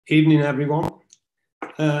Evening, everyone.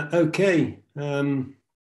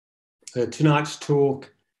 Tonight's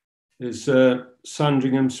talk is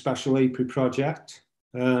Sandringham Special Apiary Project,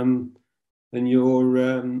 and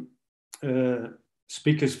your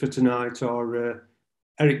speakers for tonight are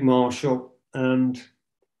Eric Marshall and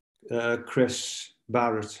Chris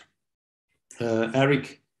Barrett.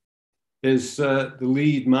 Eric is the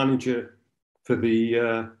lead manager for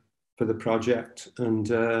the project,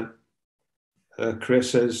 and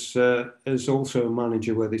Chris is also a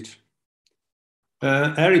manager with it.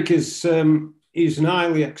 Eric is he's an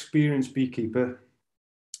highly experienced beekeeper,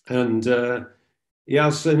 and he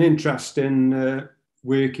has an interest in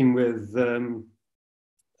working with the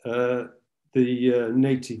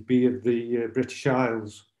native bee of the British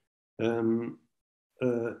Isles,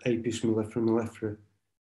 Apis mellifera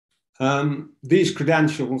mellifera. These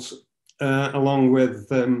credentials, along with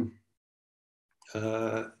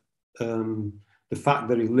the fact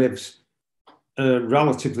that he lives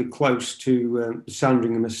relatively close to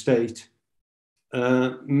Sandringham Estate,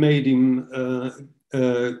 made him,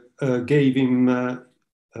 gave him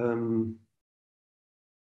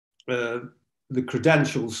the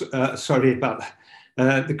credentials. Sorry about that.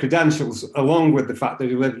 The credentials, along with the fact that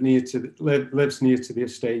he lives near to the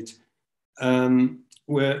estate,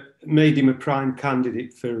 made him a prime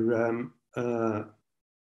candidate for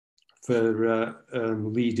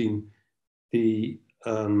leading the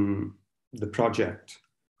project.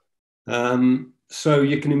 So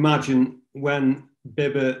you can imagine when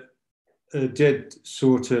BIBBA did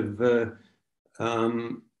sort of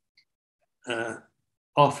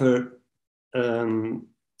offer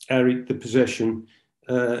Eric the position,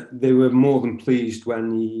 they were more than pleased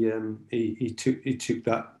when he took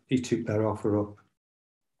that offer up.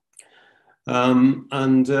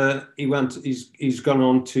 He's gone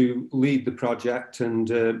on to lead the project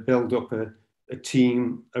and build up a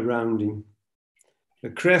team around him.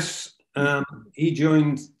 Chris, he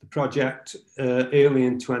joined the project early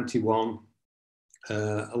in 21,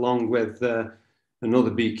 along with another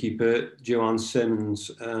beekeeper, Joanne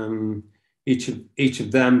Simmons. Each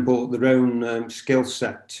of them brought their own skill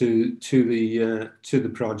set to the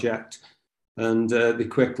project, and they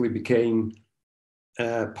quickly became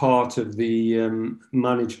part of the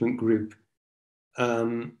management group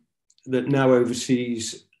that now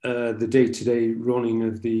oversees the day-to-day running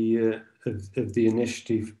of the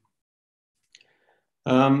initiative.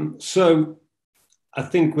 So I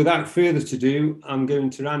think without further ado, I'm going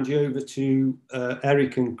to hand you over to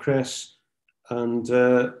Eric and Chris and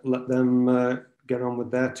let them get on with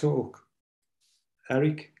their talk.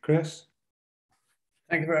 Eric, Chris.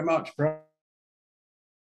 Thank you very much, Brian.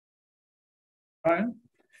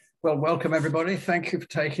 Well, welcome everybody. Thank you for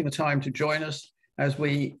taking the time to join us as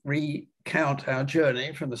we recount our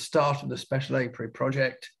journey from the start of the Special Apiary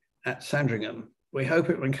Project at Sandringham. We hope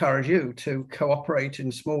it will encourage you to cooperate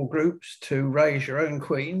in small groups to raise your own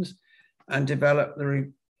queens and develop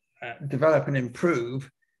and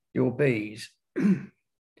improve your bees.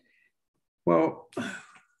 Well,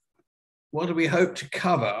 what do we hope to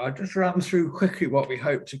cover? I'll just run through quickly what we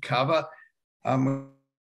hope to cover.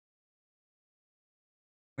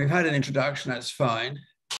 We've had an introduction, that's fine.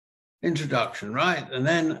 Introduction, right? And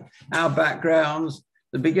then our backgrounds,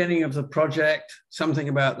 the beginning of the project, something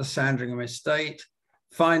about the Sandringham Estate,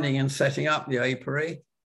 finding and setting up the apiary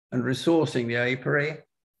and resourcing the apiary,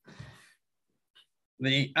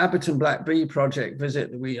 the Abboton Black Bee Project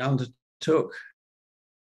visit that we undertook,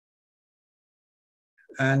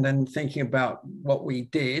 and then thinking about what we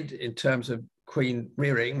did in terms of queen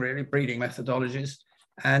rearing, really breeding methodologies,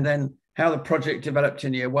 and then how the project developed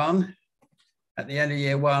in year one. At the end of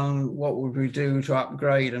year one, what would we do to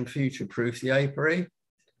upgrade and future-proof the apiary?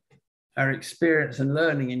 Our experience and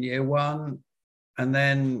learning in year one, and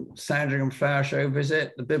then Sandringham Flower Show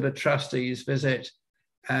visit, the BIBBA Trustees visit,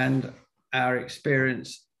 and our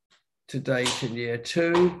experience to date in year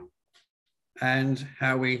two, and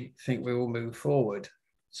how we think we will move forward.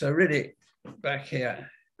 So really, back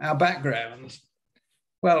here, our backgrounds.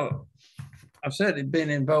 Well, I've certainly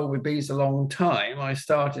been involved with bees a long time. I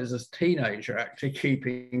started as a teenager actually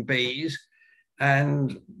keeping bees.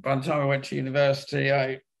 And by the time I went to university,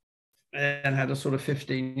 I then had a sort of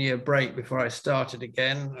 15-year break before I started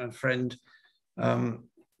again. A friend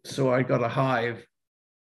saw I got a hive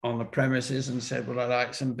on the premises and said, well, I'd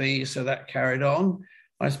like some bees. So that carried on.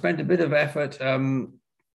 I spent a bit of effort,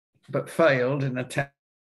 but failed in an attempt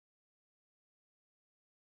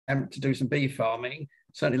to do some bee farming.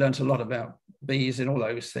 Certainly learned a lot about bees and all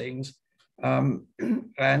those things. And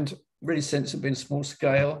really since it's been small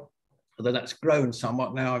scale, although that's grown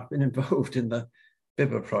somewhat now, I've been involved in the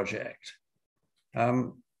BIBBA project.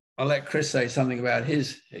 I'll let Chris say something about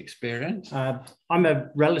his experience. I'm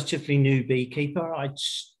a relatively new beekeeper. I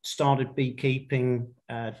started beekeeping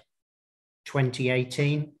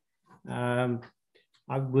 2018. I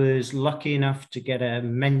was lucky enough to get a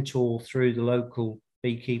mentor through the local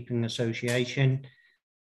beekeeping association.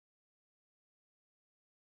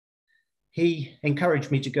 He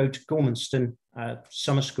encouraged me to go to Gormanston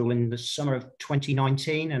summer school in the summer of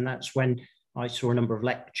 2019, and that's when I saw a number of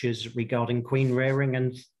lectures regarding queen rearing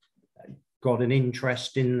and got an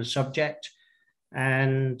interest in the subject.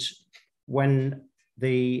 And when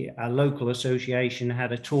the local association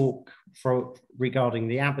had a talk regarding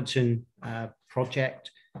the Abberton project,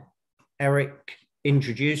 Eric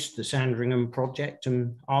introduced the Sandringham project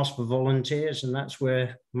and asked for volunteers, and that's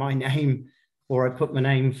where my name, or I put my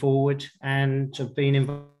name forward, and have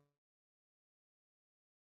been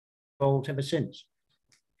involved ever since.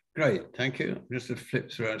 Great, thank you. Just to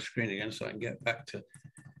flip through our screen again so I can get back to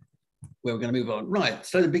where we're going to move on. Right,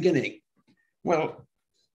 so the beginning. Well,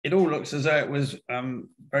 it all looks as though it was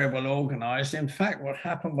very well organised. In fact, what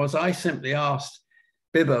happened was I simply asked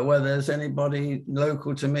BIBBA whether there's anybody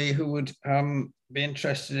local to me who would be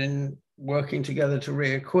interested in working together to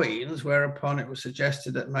rear queens, whereupon it was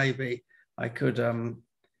suggested that maybe I could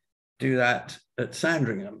do that at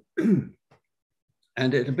Sandringham.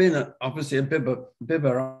 And it had been obviously a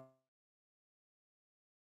BIBBA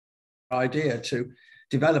idea to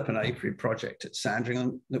develop an apiary project at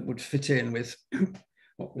Sandringham that would fit in with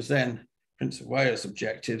what was then Prince of Wales'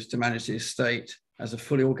 objectives to manage the estate as a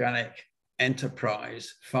fully organic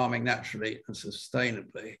enterprise, farming naturally and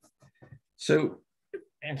sustainably. So,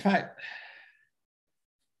 in fact,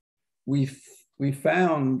 we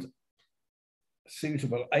found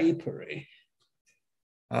suitable apiary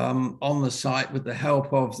on the site with the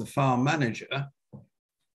help of the farm manager,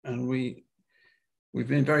 and we've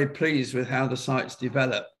been very pleased with how the site's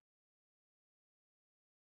developed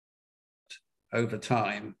over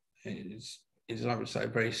time. It is, I would say, a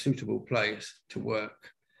very suitable place to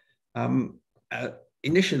work.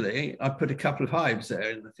 Initially, I put a couple of hives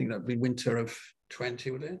there, and I think that would be winter of 20,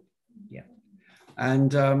 would it? Yeah.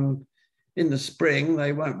 And in the spring,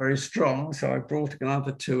 they weren't very strong, so I brought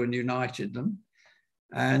another two and united them.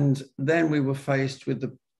 And then we were faced with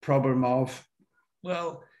the problem of,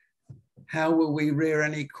 well, how will we rear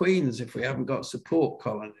any queens if we haven't got support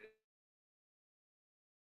colonies?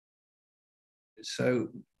 So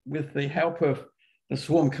with the help of the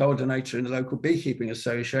swarm coordinator in the local beekeeping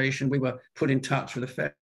association, we were put in touch with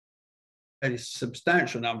a fairly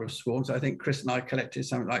substantial number of swarms. I think Chris and I collected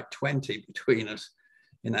something like 20 between us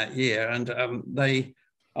in that year. And they,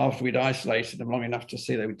 after we'd isolated them long enough to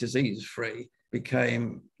see they were disease-free,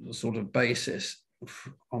 became the sort of basis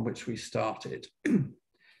on which we started.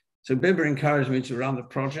 So BIBBA encouraged me to run the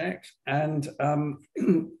project, and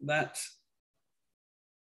that's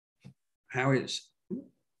how it's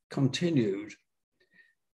continued.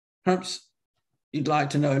 Perhaps you'd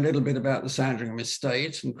like to know a little bit about the Sandringham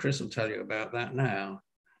Estate, and Chris will tell you about that now.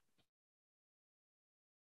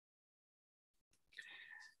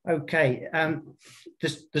 Okay,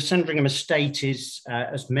 the Sandringham Estate is,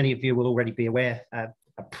 as many of you will already be aware, a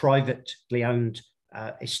privately owned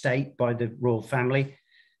estate by the royal family.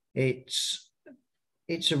 It's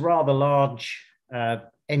a rather large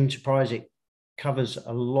enterprise. It covers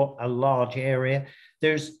a large area.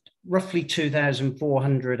 There's roughly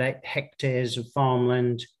 2,400 hectares of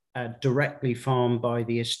farmland directly farmed by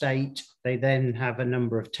the estate. They then have a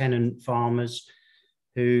number of tenant farmers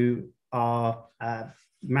who are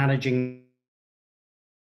managing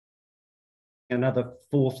another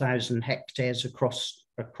 4,000 hectares across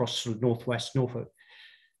northwest Norfolk.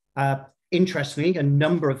 Interestingly, a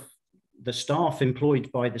number of the staff employed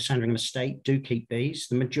by the Sandringham Estate do keep bees.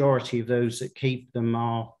 The majority of those that keep them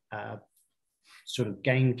are sort of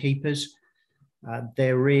gamekeepers.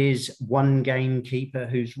 There is one gamekeeper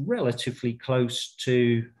who's relatively close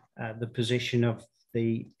to the position of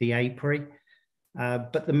the apiary,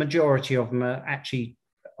 but the majority of them are actually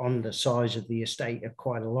on the size of the estate, are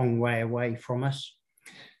quite a long way away from us.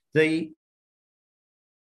 The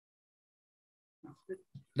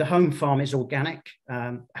home farm is organic,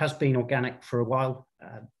 has been organic for a while.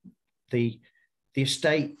 The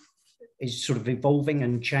estate is sort of evolving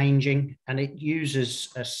and changing, and it uses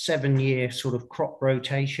a 7-year sort of crop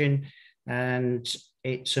rotation, and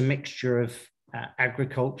it's a mixture of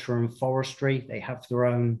agriculture and forestry. They have their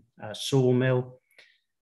own sawmill,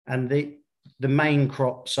 and the main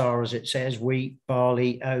crops are, as it says, wheat,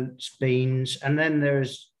 barley, oats, beans, and then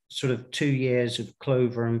there's sort of 2 years of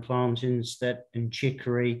clover and plantains and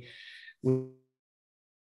chicory.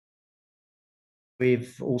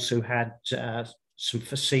 We've also had some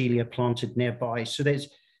Phacelia planted nearby. So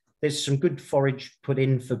there's some good forage put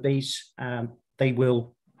in for bees. They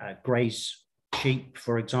will graze sheep,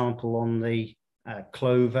 for example, on the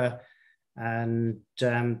clover, and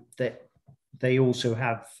they also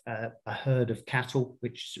have a herd of cattle,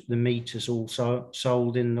 which the meat is also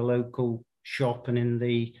sold in the local shop and in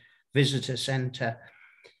the visitor centre.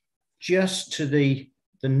 Just to the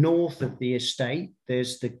north of the estate,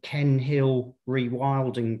 there's the Ken Hill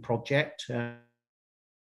Rewilding Project.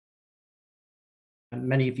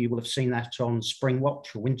 Many of you will have seen that on Spring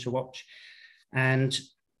Watch or Winter Watch. And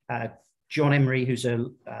John Emery, who's a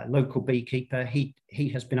local beekeeper, he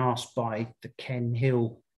has been asked by the Ken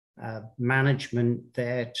Hill management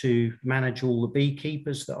there to manage all the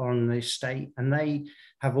beekeepers that are on the estate. And they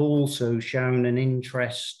have also shown an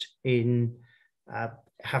interest in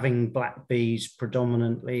having black bees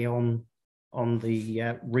predominantly on the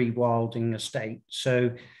rewilding estate.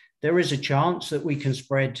 So there is a chance that we can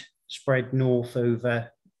spread north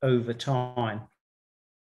over time.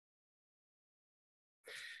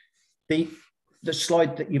 The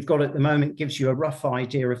slide that you've got at the moment gives you a rough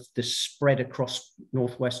idea of the spread across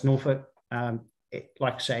northwest Norfolk.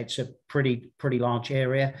 Like I say, it's a pretty large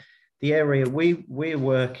area. The area we're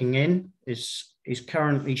working in is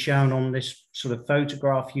currently shown on this sort of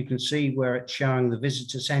photograph. You can see where it's showing the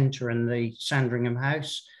visitor centre and the Sandringham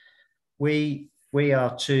House. We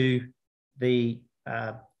are to the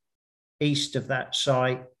east of that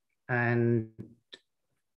site, and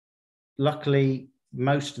luckily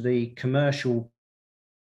most of the commercial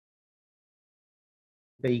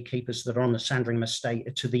beekeepers that are on the Sandringham Estate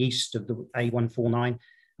are to the east of the A149,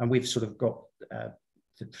 and we've sort of got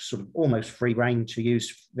sort of almost free rein to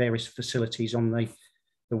use various facilities on the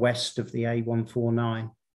west of the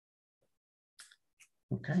A149.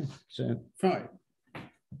 Okay, so right.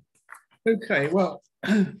 Okay, well,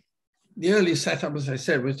 the early setup, as I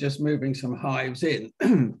said, was just moving some hives in,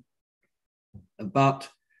 but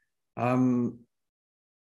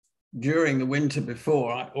during the winter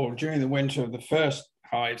before, or during the winter of the first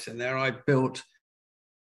hives in there, I built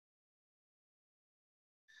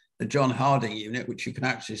the John Harding unit, which you can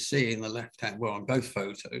actually see in the left-hand, well, on both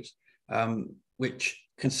photos, which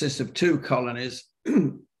consists of two colonies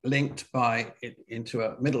linked into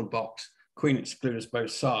a middle box, queen excluders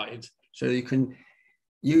both sides, so you can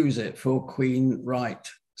use it for queen right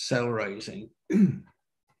cell raising.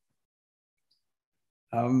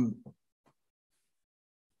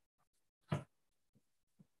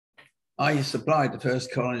 I supplied the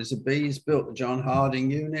first colonies of bees, built the John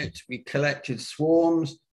Harding unit, we collected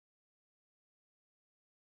swarms,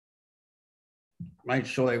 made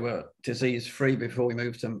sure they were disease-free before we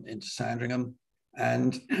moved them into Sandringham.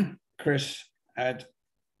 And Chris had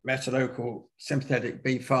met a local sympathetic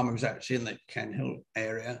bee farmer who was actually in the Ken Hill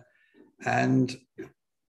area, and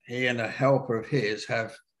he and a helper of his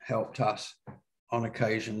have helped us on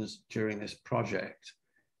occasions during this project.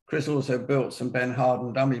 Chris also built some Ben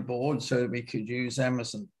Harden dummy boards so that we could use them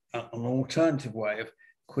as an alternative way of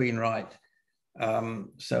queen right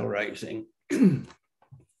cell raising.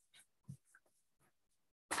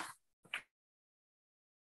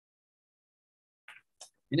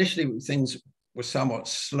 Initially, things were somewhat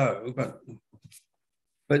slow, but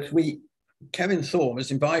Kevin Thorne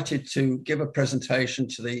was invited to give a presentation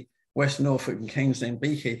to the West Norfolk and King's Lynn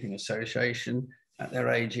Beekeeping Association at their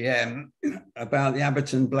AGM about the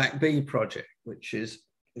Abberton Black Bee Project, which is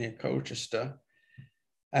near Colchester.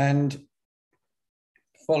 And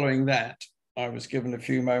following that, I was given a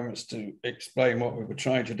few moments to explain what we were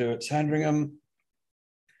trying to do at Sandringham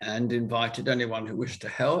and invited anyone who wished to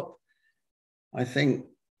help. I think,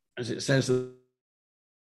 as it says at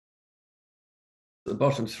the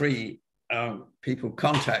bottom, three people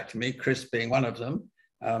contacted me, Chris being one of them,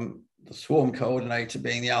 the swarm coordinator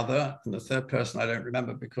being the other, and the third person I don't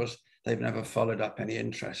remember because they've never followed up any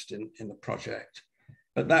interest in the project.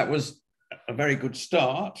 But that was a very good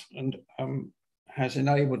start and has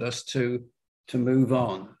enabled us to move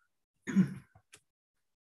on.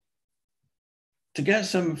 To get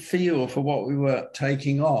some feel for what we were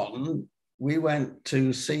taking on, we went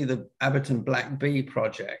to see the Abberton Black Bee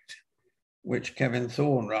Project, which Kevin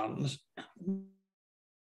Thorne runs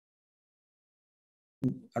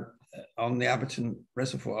on the Abberton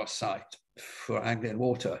Reservoir site for Anglian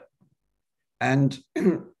Water. And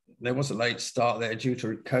there was a late start there due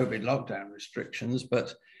to COVID lockdown restrictions,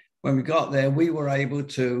 but when we got there, we were able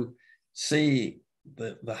to see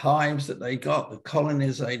the hives that they got, the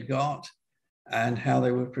colonies they'd got, and how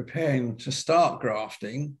they were preparing to start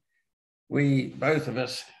grafting. Both of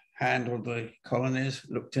us handled the colonies,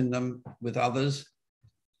 looked in them with others,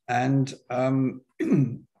 and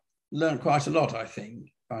learned quite a lot, I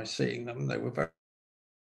think, by seeing them. They were very,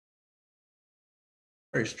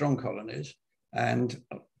 very strong colonies and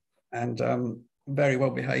very well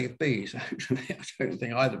behaved bees, actually. I don't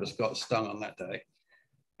think either of us got stung on that day.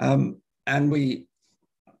 And we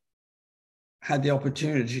had the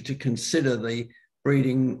opportunity to consider the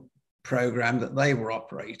breeding program that they were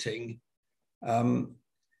operating. And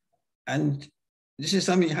this is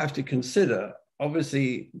something you have to consider.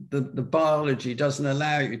 Obviously, the biology doesn't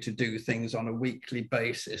allow you to do things on a weekly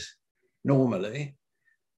basis normally,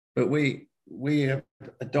 but we have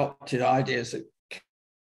adopted ideas that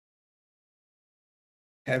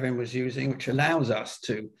Kevin was using, which allows us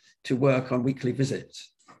to work on weekly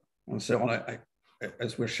visits. And so on,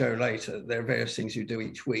 as we'll show later, there are various things you do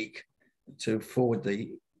each week to forward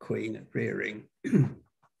the queen rearing.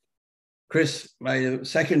 Chris made a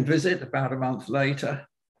second visit about a month later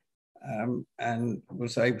and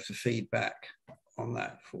was able to feed back on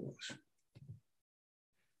that for us.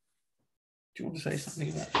 Do you want to say something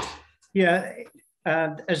about that? Yeah,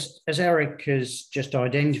 as Eric has just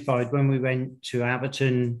identified, when we went to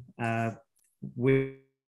Abberton, we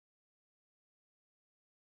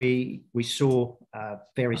saw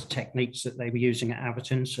various techniques that they were using at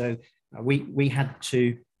Abberton. So we had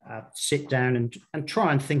to sit down and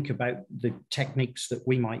try and think about the techniques that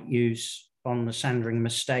we might use on the Sandringham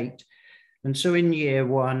Estate. And so in year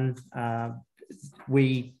one,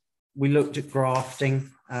 we looked at grafting,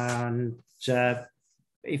 and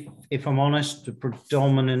if I'm honest, we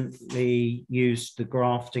predominantly used the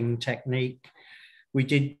grafting technique. We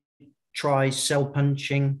did try cell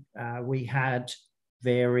punching. We had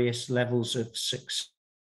various levels of success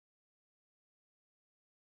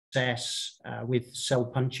with cell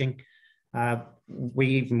punching. We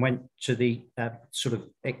even went to the sort of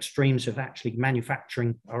extremes of actually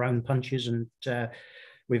manufacturing our own punches, and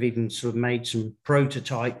we've even sort of made some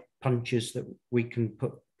prototype punches that we can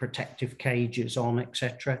put protective cages on,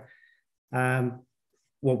 etc.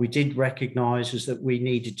 What we did recognise is that we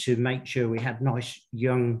needed to make sure we had nice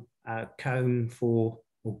young comb or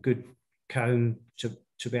good comb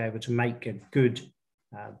to be able to make a good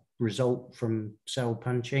result from cell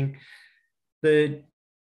punching. The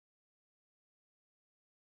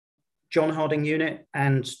John Harding unit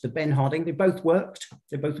and the Ben Harding, they both worked.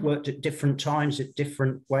 They both worked at different times, at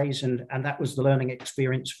different ways, and that was the learning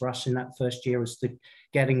experience for us in that first year, was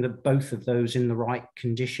getting both of those in the right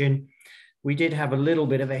condition. We did have a little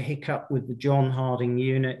bit of a hiccup with the John Harding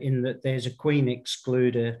unit in that there's a queen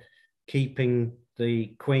excluder keeping the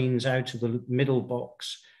queens out of the middle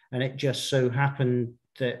box, and it just so happened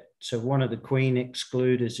that one of the queen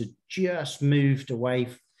excluders had just moved away,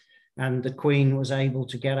 and the queen was able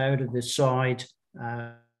to get out of the side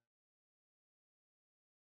and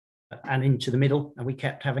into the middle, and we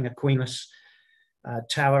kept having a queenless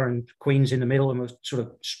tower and queens in the middle, and was sort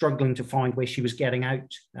of struggling to find where she was getting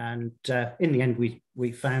out. And in the end,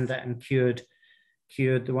 we found that and cured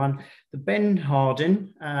the one. The Ben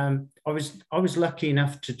Harding, I was lucky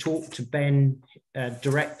enough to talk to Ben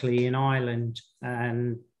directly in Ireland,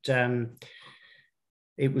 and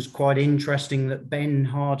it was quite interesting that Ben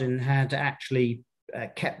Harding had actually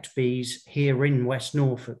kept bees here in West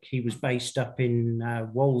Norfolk. He was based up in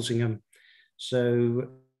Walsingham, so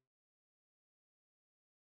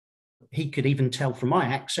he could even tell from my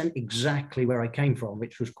accent exactly where I came from,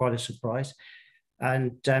 which was quite a surprise.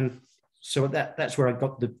 And so that's where I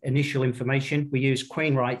got the initial information. We used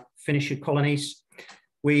Queen-Right finisher colonies.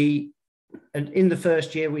 And in the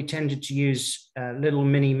first year, we tended to use little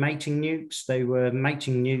mini mating nukes. They were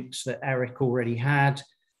mating nukes that Eric already had.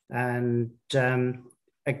 And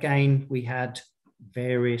again, we had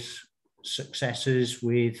various successes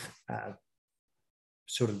with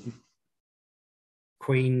sort of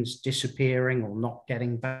queens disappearing or not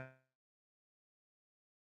getting back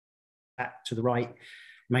to the right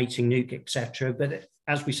mating nuke, etc. But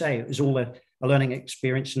as we say, it was all a learning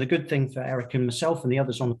experience. And the good thing for Eric and myself and the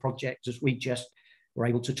others on the project is we just were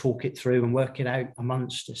able to talk it through and work it out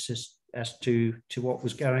amongst us as to what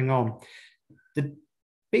was going on. The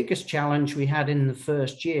biggest challenge we had in the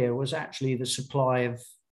first year was actually the supply of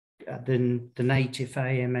the native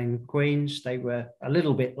AMN queens. They were a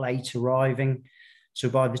little bit late arriving. So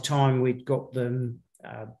by the time we'd got them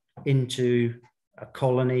into a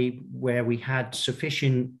colony where we had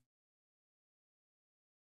sufficient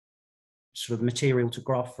sort of material to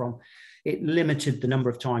graft from, it limited the number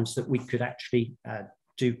of times that we could actually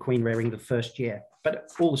do queen rearing the first year. But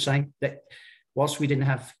all the same, that whilst we didn't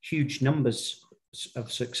have huge numbers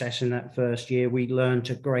of success in that first year, we learned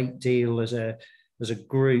a great deal as a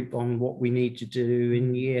group on what we need to do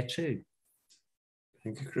in year two.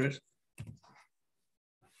 Thank you, Chris.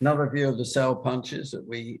 another view of the cell punches that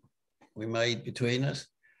we made between us.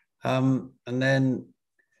 And then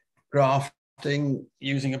grafting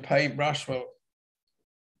using a paintbrush. Well,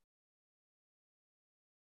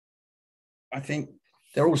 I think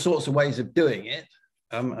there are all sorts of ways of doing it.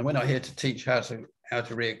 And we're not here to teach how to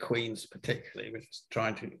rear queens particularly. We're just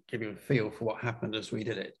trying to give you a feel for what happened as we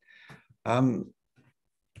did it.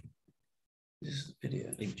 This is the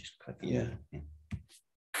video. Just click on Yeah. it.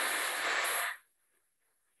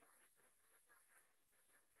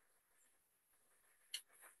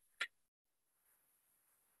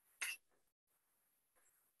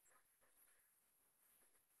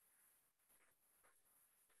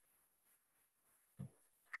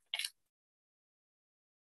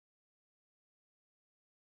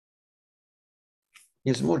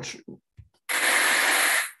 It's more.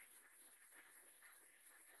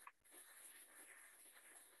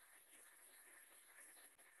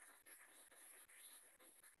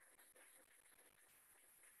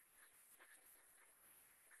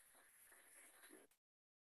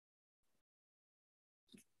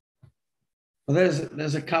 Well,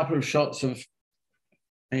 there's a couple of shots of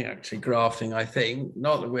me actually grafting, I think.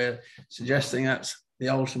 Not that we're suggesting that's the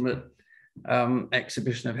ultimate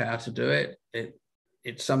exhibition of how to do it.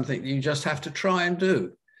 It's something you just have to try and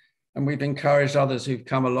do. And we've encouraged others who've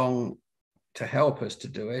come along to help us to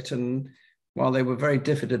do it. And while they were very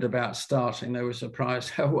diffident about starting, they were surprised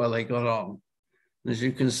how well they got on. And as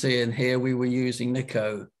you can see in here, we were using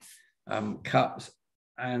Nico cups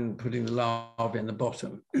and putting the larvae in the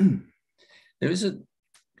bottom. There is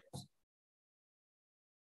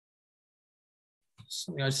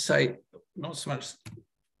something I say, not so much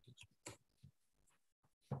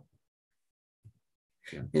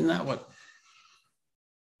in that one.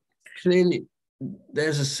 Clearly,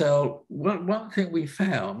 there's a cell. One thing we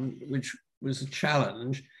found, which was a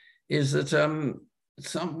challenge, is that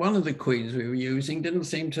one of the queens we were using didn't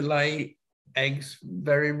seem to lay eggs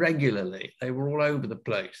very regularly. They were all over the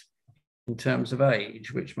place in terms of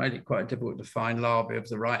age, which made it quite difficult to find larvae of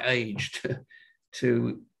the right age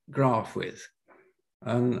to graft with.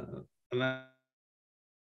 And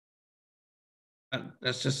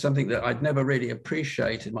that's just something that I'd never really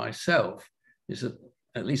appreciated myself, is that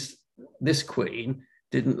at least this queen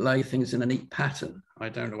didn't lay things in a neat pattern. I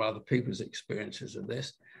don't know other people's experiences of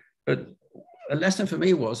this, but a lesson for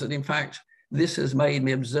me was that, in fact, this has made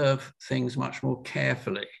me observe things much more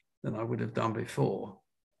carefully than I would have done before.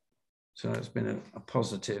 So it's been a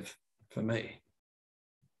positive for me.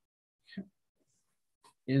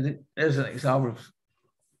 There's an example of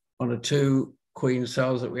one or two queen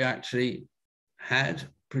cells that we actually had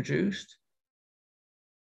produced.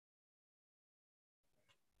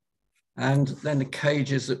 And then the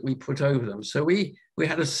cages that we put over them. So we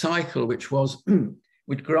had a cycle which was,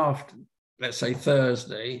 we'd graft, let's say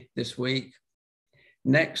Thursday this week.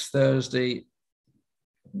 Next Thursday,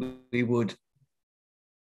 we would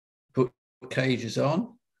put cages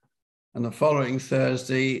on. And the following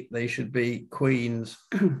Thursday, they should be queens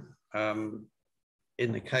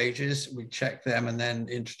in the cages. We check them and then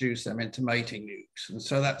introduce them into mating nukes. And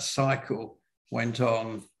so that cycle went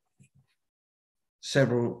on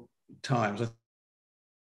several times. I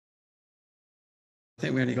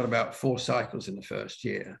think we only got about 4 cycles in the first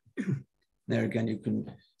year. There again, you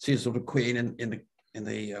can see a sort of queen in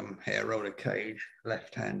the hair roller cage,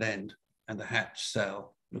 left-hand end, and the hatch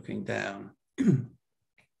cell looking down.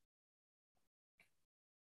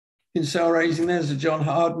 In cell raising, there's a John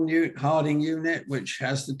Harding unit, which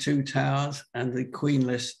has the 2 towers and the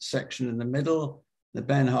queenless section in the middle. The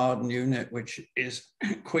Ben Harden unit, which is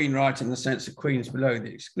queen right in the sense of queens below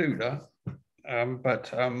the excluder, but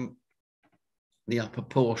the upper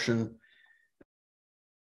portion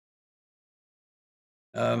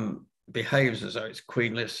behaves as though it's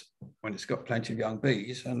queenless when it's got plenty of young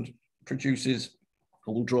bees and produces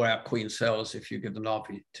or will draw out queen cells if you give the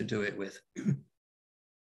larvae to do it with.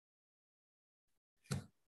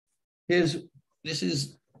 This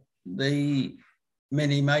is the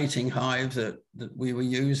mini mating hive that we were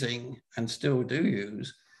using and still do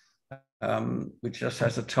use, which just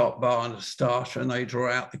has a top bar and a starter, and they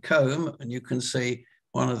draw out the comb, and you can see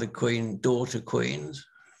one of the daughter queens,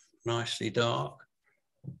 nicely dark,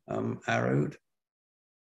 arrowed.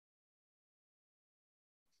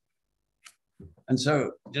 And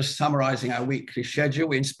so, just summarizing our weekly schedule,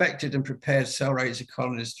 we inspected and prepared cell raiser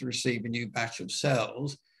colonies to receive a new batch of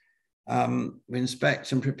cells. We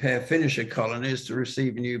inspect and prepare finisher colonies to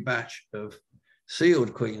receive a new batch of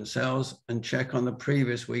sealed queen cells and check on the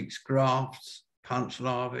previous week's grafts, punch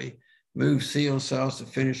larvae, move sealed cells to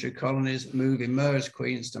finisher colonies, move emerged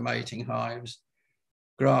queens to mating hives,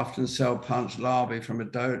 graft and cell punch larvae from a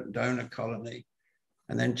donor colony,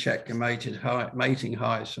 and then check the mating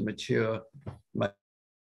hives for mature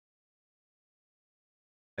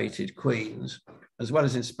mated queens, as well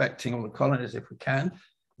as inspecting all the colonies if we can,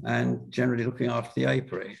 and generally looking after the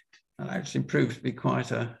apiary. And actually proved to be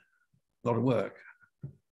quite a lot of work.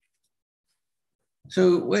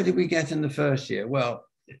 So where did we get in the first year? Well,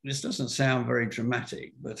 this doesn't sound very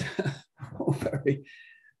dramatic, but very,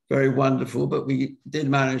 very wonderful. But we did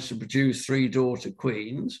manage to produce 3 daughter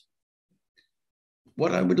queens.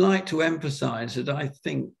 What I would like to emphasize is that I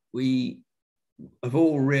think we have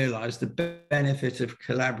all realized the benefit of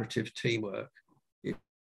collaborative teamwork. It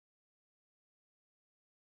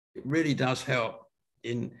really does help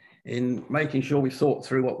in making sure we thought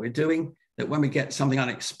through what we're doing, that when we get something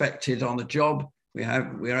unexpected on the job,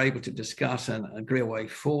 we're able to discuss and agree a way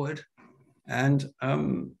forward. And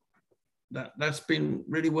that's been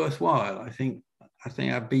really worthwhile. I think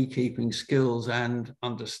our beekeeping skills and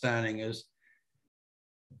understanding has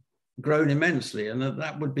grown immensely, and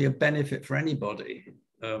that would be a benefit for anybody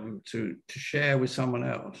to share with someone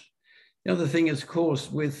else. The other thing is, of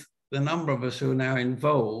course, with the number of us who are now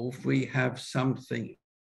involved, we have something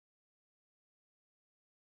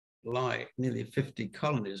like nearly 50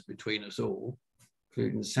 colonies between us all,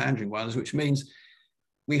 including the Sandringham ones, which means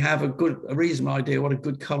we have a reasonable idea what a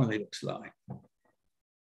good colony looks like.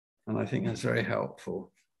 And I think that's very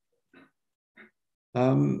helpful.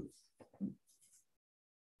 The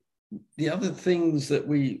other things that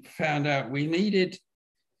we found out, we needed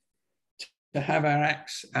to have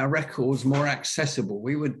our records more accessible.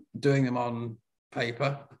 We were doing them on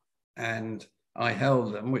paper and I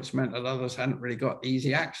held them, which meant that others hadn't really got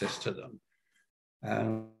easy access to them.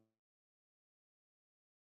 And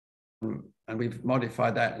we've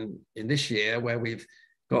modified that in this year, where we've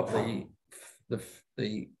got all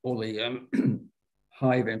the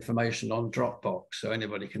hive information on Dropbox, so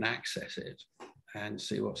anybody can access it and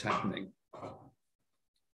see what's happening.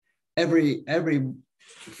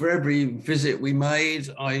 For every visit we made,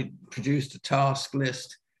 I produced a task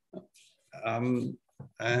list, and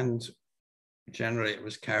generally it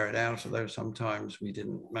was carried out, although sometimes we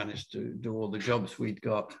didn't manage to do all the jobs we'd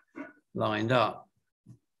got lined up.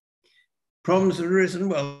 Problems have arisen.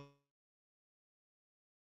 Well,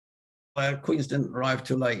 our queens didn't arrive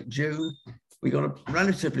till late June. We got a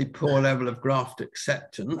relatively poor level of graft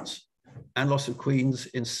acceptance and loss of queens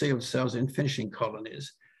in sealed cells in finishing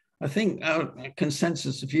colonies. I think our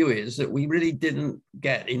consensus view is that we really didn't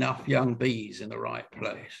get enough young bees in the right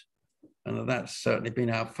place. And that's certainly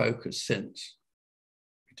been our focus since.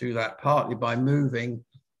 We do that partly by moving,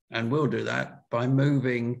 and we'll do that, by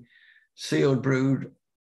moving sealed brood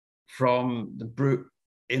from the brood.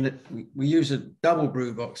 We use a double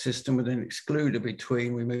brood box system with an excluder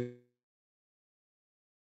between. We move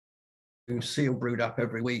sealed brood up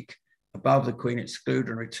every week above the queen excluder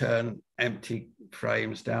and return empty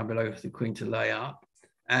frames down below for the queen to lay up.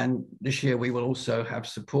 And this year we will also have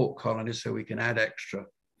support colonies so we can add extra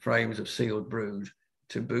frames of sealed brood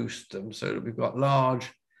to boost them, so that we've got large,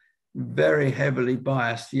 very heavily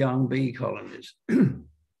biased young bee colonies,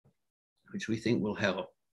 which we think will help.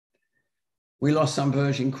 We lost some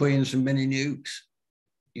virgin queens from mini nukes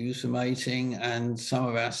used for mating, and some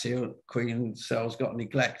of our sealed queen cells got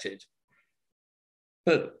neglected.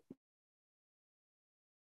 But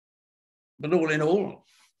all in all,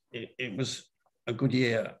 it was a good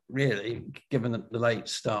year, really, given the late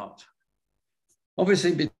start.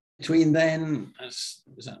 Obviously, between then, was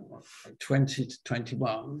that what, 20 to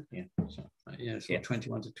 21? Yeah, so, yeah, so yeah.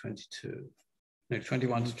 21 to 22. No,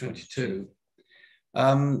 21 to 22.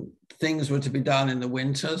 Things were to be done in the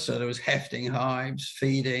winter, so there was hefting hives,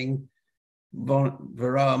 feeding,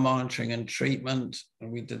 varroa monitoring and treatment,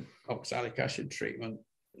 and we did oxalic acid treatment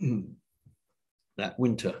that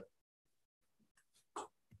winter.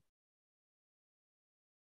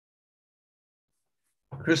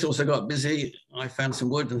 Chris also got busy. I found some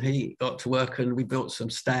wood and he got to work, and we built some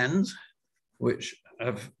stands, which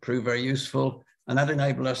have proved very useful. And that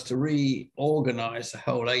enabled us to reorganize the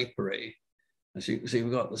whole apiary. As you can see,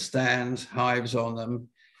 we've got the stands, hives on them,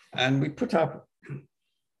 and we put up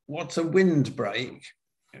what's a windbreak.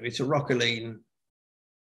 It's a rockoline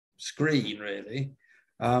screen, really.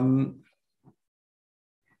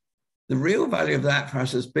 The real value of that for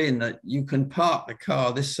us has been that you can park the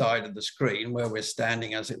car this side of the screen, where we're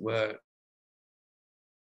standing, as it were,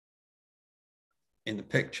 in the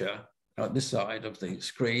picture, this side of the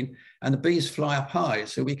screen, and the bees fly up high,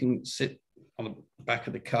 so we can sit on the back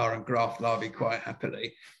of the car and graft larvae quite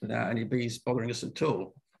happily without any bees bothering us at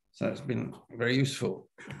all. So it's been very useful.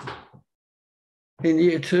 In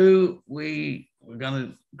year 2, we we're going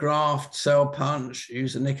to graft, cell punch,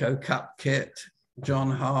 use the Nico Cup kit,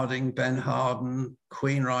 John Harding, Ben Harden,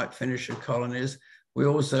 queen-right finisher colonies. We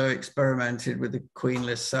also experimented with the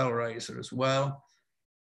queenless cell raiser as well.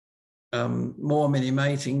 More mini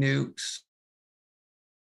mating nukes,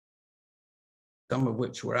 some of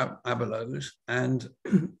which were abelos, and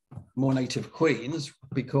more native queens,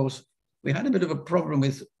 because we had a bit of a problem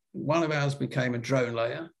with one of ours became a drone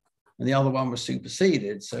layer and the other one was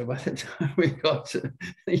superseded. So by the time we got to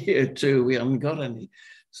year 2, we hadn't got any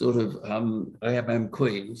sort of AMM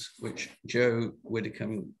queens, which Joe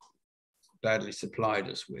Widdicombe gladly supplied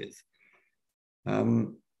us with.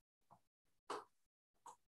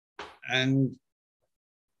 And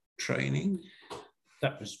training.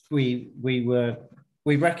 That was, we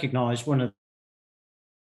recognised one of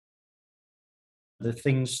the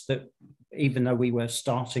things that, even though we were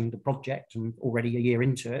starting the project and already a year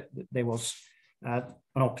into it, that there was an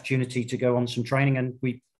opportunity to go on some training, and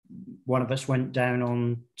one of us went down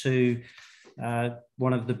on to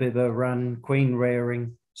one of the BIBBA run queen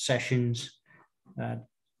rearing sessions.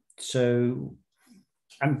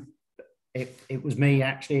 It was me,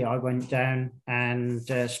 actually. I went down and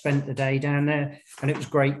spent the day down there, and it was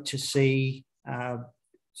great to see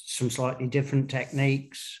some slightly different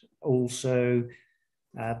techniques. Also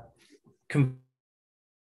confirm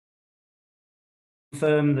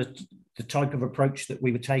that the type of approach that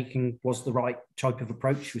we were taking was the right type of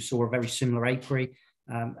approach. We saw a very similar apiary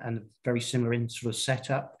and very similar in sort of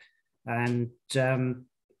setup, and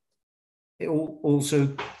it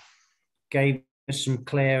also gave us some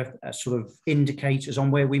clear sort of indicators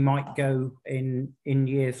on where we might go in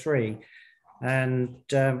year 3. And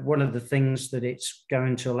one of the things that it's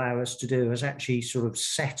going to allow us to do is actually sort of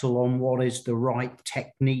settle on what is the right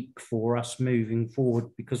technique for us moving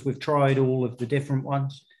forward, because we've tried all of the different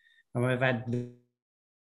ones and we've had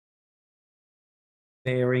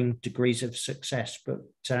varying degrees of success, but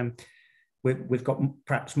we've got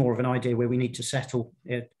perhaps more of an idea where we need to settle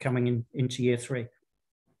coming into year 3.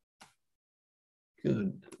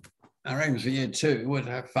 Good. Our aims for year 2 were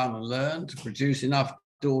to have fun and learn, to produce enough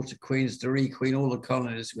daughter queens to requeen all the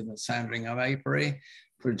colonies within the Sandringham Apiary,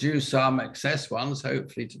 produce some excess ones,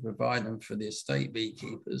 hopefully to provide them for the estate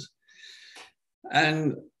beekeepers,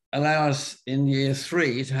 and allow us in year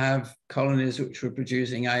 3 to have colonies which were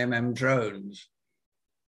producing AMM drones.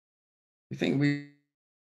 We think we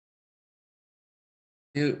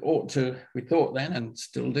thought then, and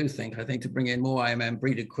still do think, I think, to bring in more AMM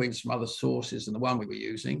breeded queens from other sources than the one we were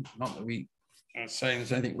using. Not that we are saying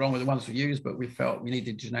there's anything wrong with the ones we used, but we felt we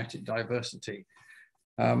needed genetic diversity.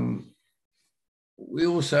 We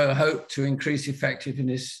also hope to increase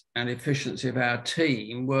effectiveness and efficiency of our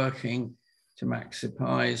team, working to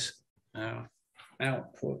maximize our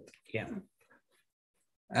output. Yeah.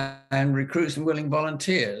 And recruit some willing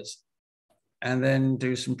volunteers, and then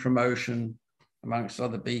do some promotion amongst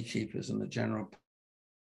other beekeepers and the general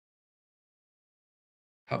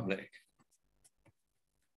public.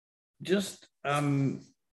 Just some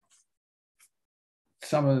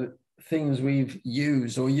of the things we've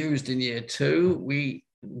used in year 2.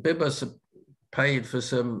 BIBBA paid for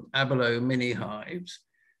some Abelo mini hives,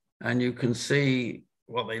 and you can see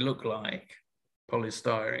what they look like,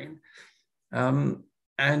 polystyrene.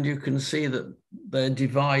 And you can see that they're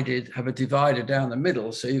divided, have a divider down the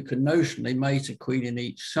middle, so you can notionally mate a queen in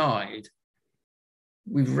each side.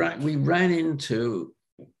 We ran into,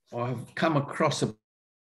 or have come across, a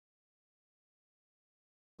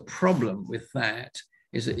problem with that,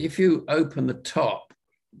 is that if you open the top,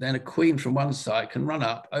 then a queen from one side can run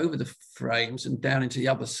up over the frames and down into the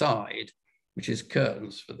other side, which is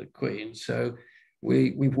curtains for the queen. So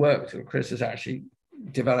we've worked, Chris has actually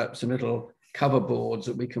developed some little cover boards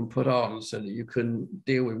that we can put on so that you can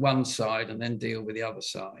deal with one side and then deal with the other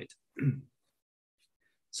side.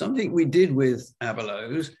 Something we did with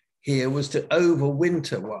Abelos here was to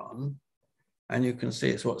overwinter one, and you can see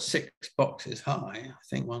it's what, 6 boxes high. I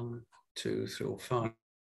think 1, 2, 3, 4, 5.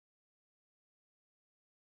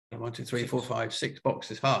 1, 2, 3, 4, 5, 6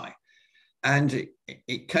 boxes high. And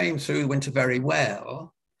it came through winter very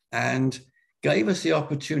well, and gave us the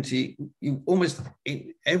opportunity, you almost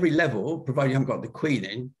in every level, provided you haven't got the queen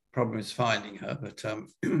in, problem is finding her, but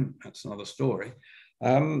that's another story.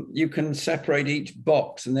 You can separate each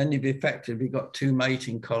box, and then you've effectively got 2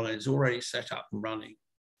 mating colonies already set up and running.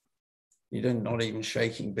 You're not even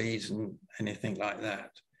shaking bees and anything like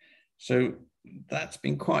that. So that's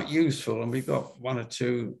been quite useful, and we've got 1 or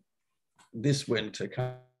 2 this winter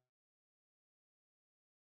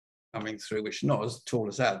coming through, which are not as tall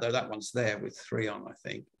as that, though that one's there with 3 on, I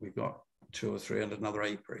think. We've got 2 or 3 under another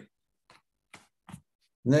apiary.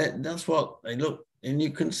 That's what they look, and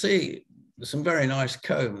you can see some very nice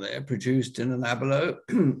comb there produced in an abelow,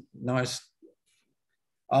 nice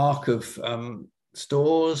arc of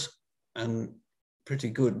stores and pretty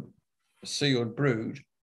good sealed brood.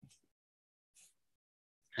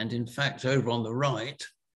 And in fact, over on the right,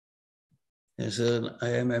 there's an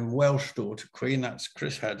AMM Welsh daughter queen. That's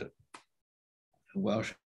Chris had a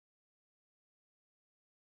Welsh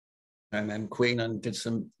AMM queen and did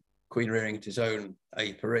some queen rearing at his own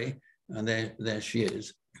apiary. And there she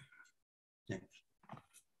is. Yes.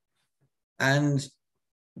 And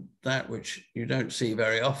that which you don't see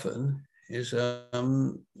very often is a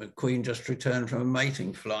queen just returned from a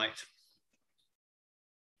mating flight,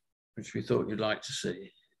 which we thought you'd like to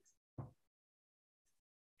see.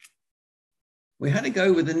 We had to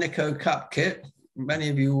go with the Nico Cup kit. Many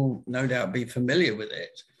of you will no doubt be familiar with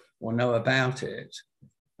it or know about it.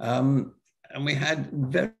 And we had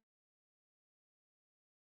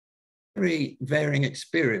very varying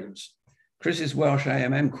experience. Chris's Welsh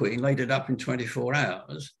AMM queen laid it up in 24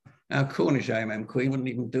 hours. Our Cornish AMM queen wouldn't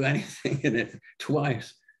even do anything in it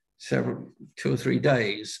twice, 2 or 3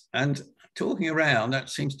 days. And talking around, that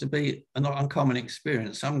seems to be a not uncommon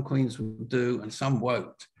experience. Some queens will do and some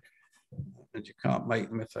won't. And you can't make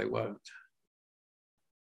them if they won't.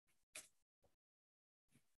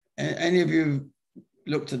 Any of you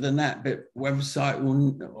looked at the NatBit website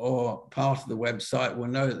or part of the website will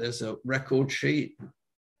know that there's a record sheet.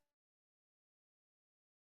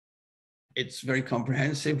 It's very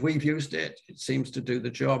comprehensive. We've used it. It seems to do the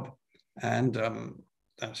job. And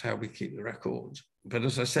that's how we keep the records. But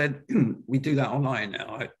as I said, we do that online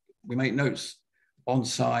now. We make notes on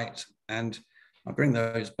site and I bring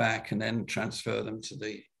those back and then transfer them to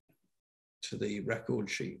the record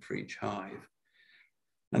sheet for each hive.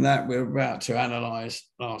 And that we're about to analyze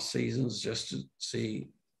last season's just to see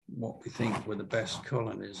what we think were the best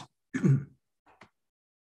colonies.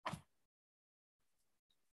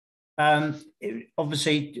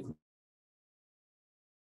 Obviously,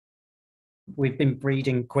 we've been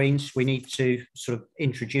breeding queens. We need to sort of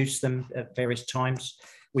introduce them at various times.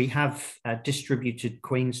 We have distributed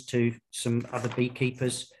queens to some other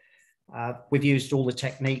beekeepers. We've used all the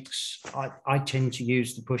techniques. I tend to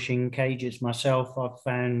use the pushing cages myself. I've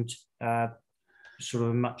found sort of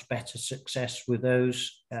a much better success with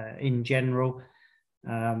those in general.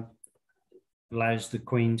 Allows the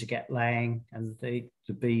queen to get laying and the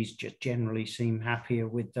bees just generally seem happier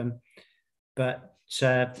with them. But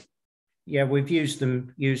yeah, we've used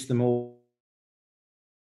them all.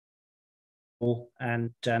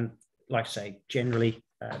 And like I say, generally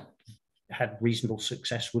had reasonable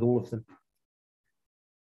success with all of them.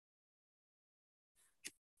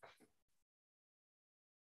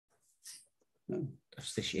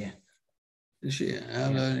 That's this year. This year,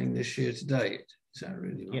 our learning this year to date. Is that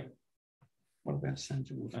really right? Yeah. What about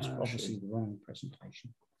Sandringham? That's obviously the wrong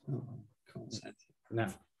presentation. Oh, I can't say it. No.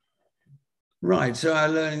 Right, so our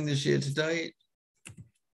learning this year to date.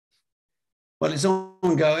 Well, it's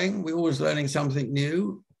ongoing. We're always learning something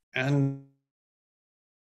new, and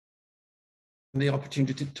the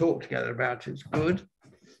opportunity to talk together about it is good.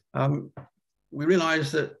 We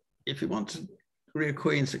realize that if you want to rear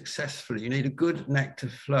queens successfully, you need a good nectar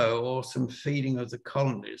flow or some feeding of the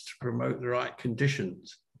colonies to promote the right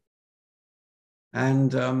conditions.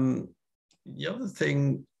 And the other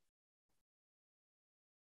thing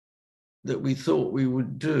that we thought we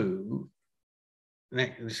would do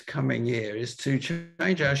this coming year is to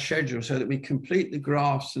change our schedule so that we complete the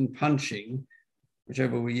graphs and punching,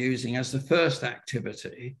 whichever we're using, as the first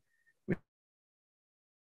activity.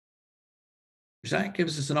 That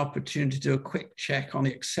gives us an opportunity to do a quick check on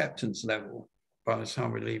the acceptance level by the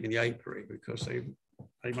time we're leaving the apiary, because they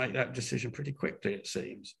make that decision pretty quickly, it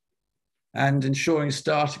seems. And ensuring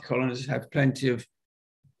starter colonies have plenty of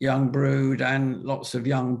young brood and lots of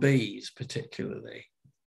young bees, particularly.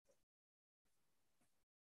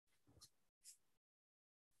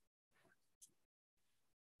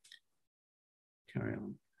 Carry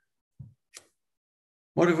on.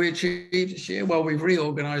 What have we achieved this year? Well, we've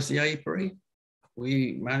reorganized the apiary.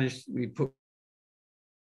 We put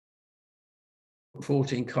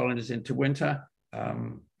 14 colonies into winter.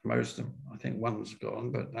 Most of them, I think one's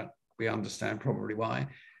gone, but that we understand probably why.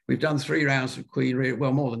 We've done 3 rounds of queen rearing,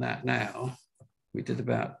 well, more than that now. We did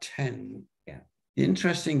about 10. Yeah. The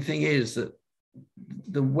interesting thing is that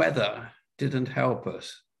the weather didn't help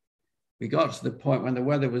us. We got to the point when the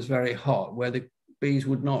weather was very hot, where the bees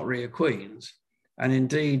would not rear queens. And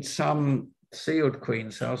indeed, some sealed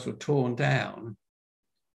queen cells were torn down.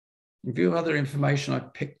 In view of other information I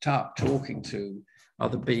picked up talking to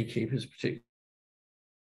other beekeepers, particularly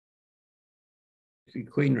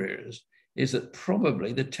queen rearers is that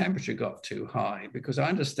probably the temperature got too high, because I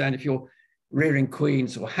understand if you're rearing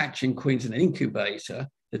queens or hatching queens in an incubator,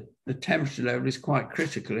 the temperature level is quite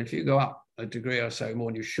critical. If you go up a degree or so more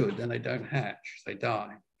than you should, then they don't hatch, they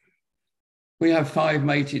die. We have 5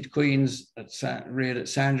 mated queens reared at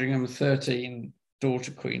Sandringham, 13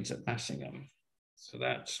 daughter queens at Massingham. So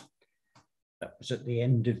that was at the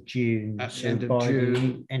end of June. At the so end of by June.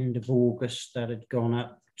 the end of August, that had gone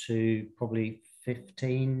up to probably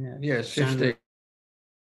 15. Yes, 15.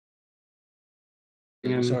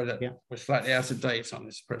 Sorry, that yeah. we're slightly out of date on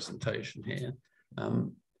this presentation here.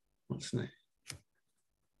 What's next?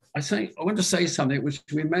 I want to say something which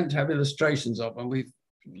we meant to have illustrations of, and we've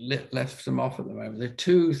left them off at the moment. There are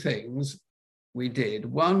 2 things we did.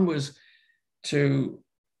 One was to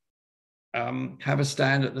have a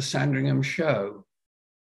stand at the Sandringham show.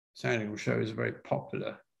 Sandringham show is a very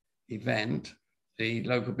popular event. The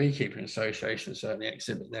local beekeeping association certainly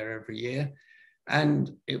exhibit there every year.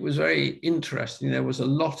 And it was very interesting. There was a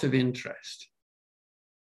lot of interest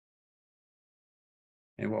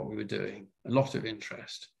in what we were doing, a lot of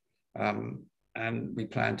interest. And we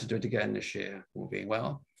plan to do it again this year, all being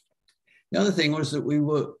well. The other thing was that we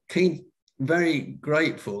were very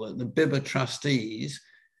grateful that the BIBBA trustees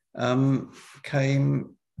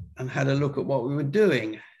came and had a look at what we were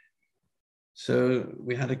doing. So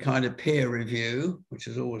we had a kind of peer review, which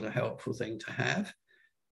is always a helpful thing to have,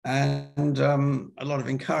 and a lot of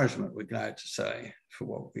encouragement, we're glad to say,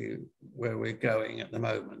 for where we're going at the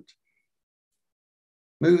moment.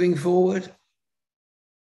 Moving forward,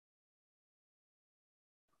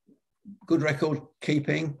 good record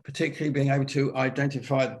keeping, particularly being able to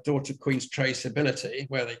identify the daughter queen's traceability,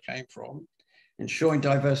 where they came from, ensuring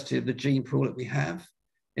diversity of the gene pool that we have,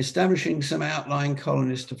 establishing some outlying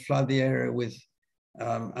colonies to flood the area with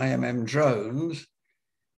AMM drones.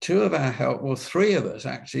 2 of our help, well, 3 of us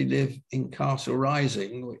actually live in Castle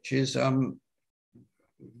Rising, which is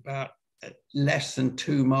about less than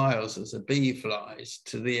 2 miles as a bee flies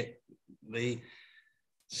to the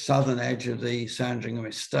southern edge of the Sandringham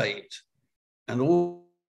Estate. And all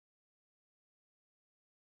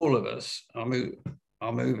of us are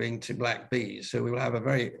moving to black bees. So we will have a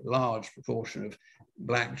very large proportion of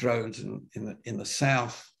black drones in the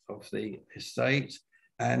south of the estate.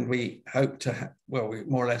 And we hope to, well, we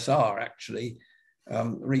more or less are actually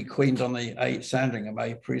requeened on the 8 Sandringham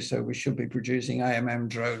Apiary. So we should be producing AMM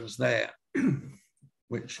drones there,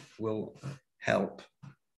 which will help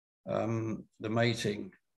the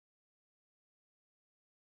mating.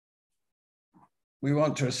 We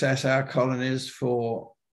want to assess our colonies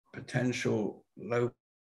for potential local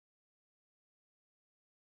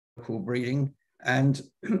breeding, and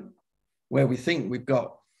where we think we've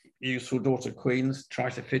got useful daughter queens,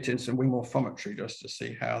 try to fit in some wing morphometry just to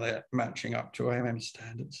see how they're matching up to AMM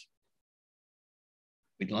standards.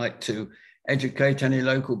 We'd like to educate any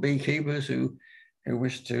local beekeepers who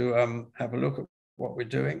wish to have a look at what we're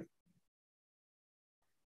doing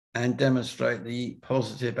and demonstrate the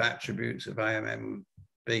positive attributes of AMM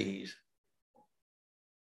bees.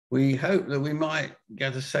 We hope that we might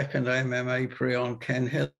get a second AMM apiary on Ken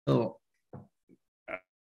Hill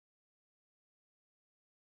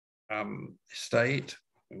estate.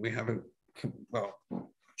 We have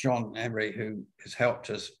John Emery, who has helped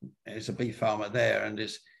us, is a bee farmer there and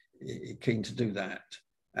is keen to do that.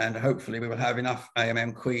 And hopefully we will have enough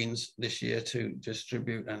AMM queens this year to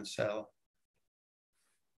distribute and sell.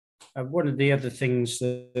 One of the other things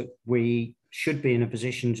that we should be in a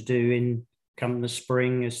position to do in come the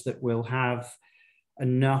spring is that we'll have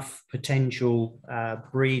enough potential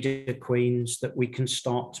breeder queens that we can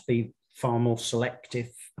start to be far more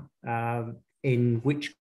selective in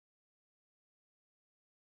which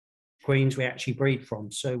queens we actually breed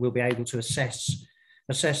from. So we'll be able to assess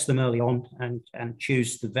them early on and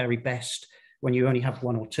choose the very best. When you only have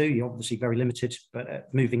 1 or 2, you're obviously very limited, but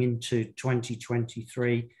moving into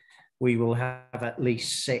 2023, we will have at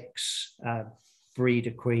least 6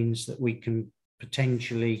 breeder queens that we can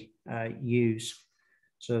potentially use.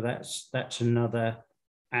 So that's another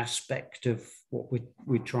aspect of what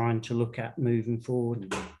we're trying to look at moving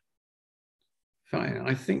forward. Fine,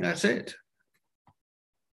 I think that's it.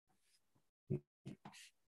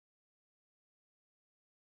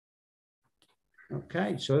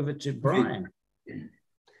 Okay, so over to Brian.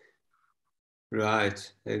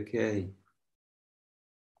 Right, okay.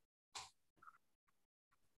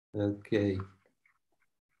 Okay.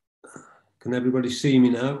 Can everybody see me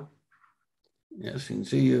now? Yes, I can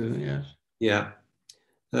see you, yes. Yeah.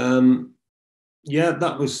 Yeah,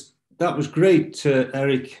 that was great,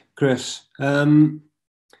 Eric, Chris. I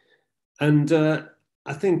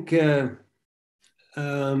think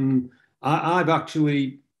I've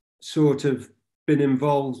actually sort of been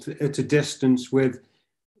involved at a distance with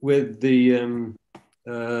the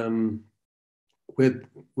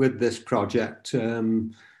with this project,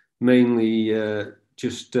 mainly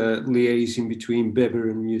just liaising between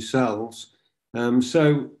BIBBA and yourselves.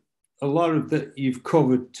 So a lot of that you've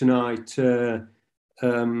covered tonight, I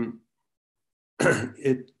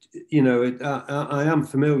am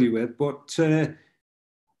familiar with, but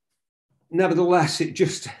nevertheless,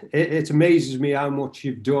 it amazes me how much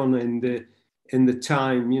you've done in the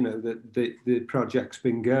time that the project's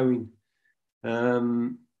been going,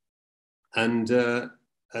 and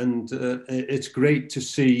it's great to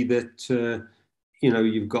see that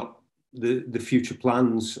you've got the future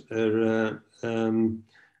plans are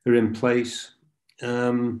in place.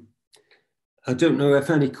 I don't know if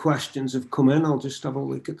any questions have come in. I'll just have a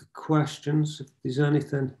look at the questions if there's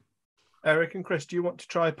anything. Eric and Chris, do you want to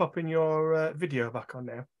try popping your video back on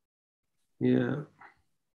now? Yeah.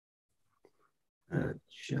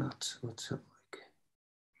 Chat. Let's have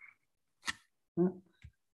a look.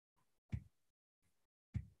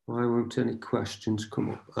 Why won't any questions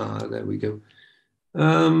come up? Ah, there we go.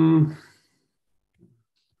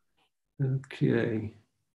 Okay.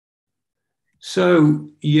 So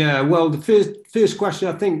yeah, well, the first question,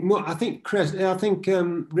 I think Chris,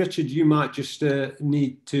 Richard, you might just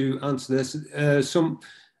need to answer this. Some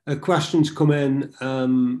questions come in.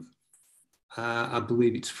 I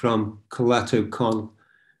believe it's from Colette O'Connell.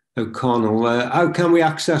 How can we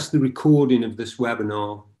access the recording of this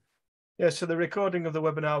webinar? Yeah, so the recording of the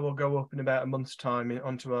webinar will go up in about a month's time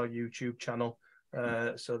onto our YouTube channel,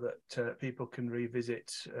 so that people can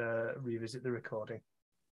revisit the recording.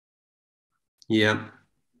 Yeah.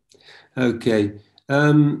 Okay.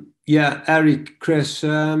 Yeah, Eric, Chris,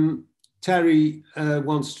 Terry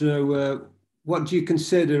wants to know, what do you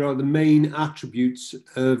consider are the main attributes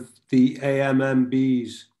of the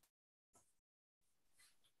AMMBs?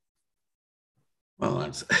 Well,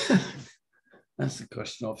 that's a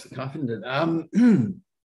question off the cuff, isn't it?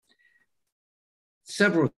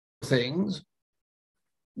 Several things.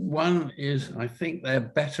 One is, I think they're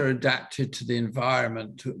better adapted to the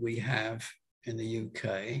environment that we have in the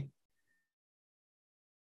UK.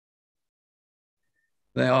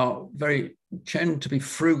 They tend to be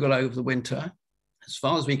frugal over the winter. As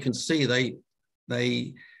far as we can see,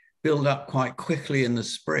 they build up quite quickly in the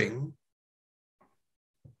spring.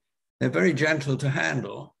 They're very gentle to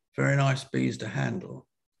handle, very nice bees to handle.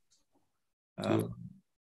 Do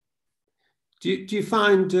you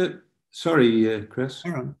find, sorry, Chris?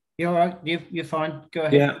 You're all right, you're fine, go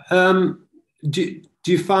ahead. Yeah. Do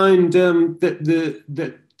you find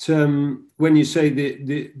that when you say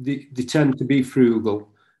they tend to be frugal,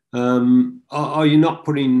 are you not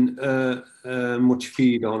putting much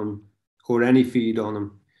feed on them or any feed on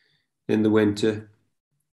them in the winter?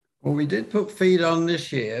 Well, we did put feed on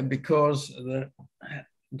this year because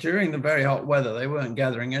during the very hot weather, they weren't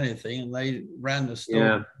gathering anything and they ran the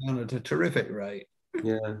store down at a terrific rate.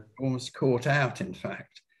 Yeah. Almost caught out, in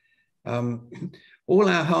fact. All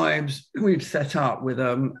our hives we've set up with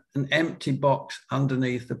an empty box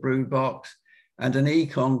underneath the brood box and an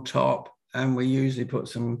eek on top, and we usually put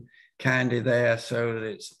some candy there so that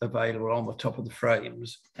it's available on the top of the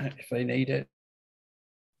frames if they need it.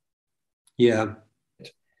 Yeah.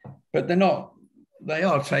 But they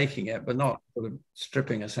are taking it, but not sort of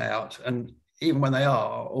stripping us out. And even when they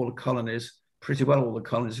are, all the colonies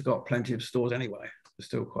have got plenty of stores anyway. They're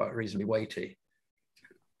still quite reasonably weighty.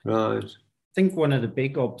 Right. I think one of the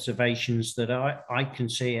big observations that I can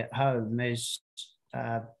see at home is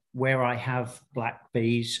where I have black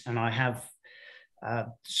bees, and I have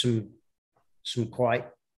some quite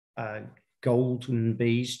golden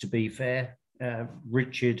bees, to be fair.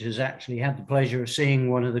 Richard has actually had the pleasure of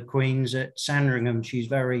seeing one of the queens at Sandringham. She's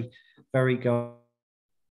very, very gold.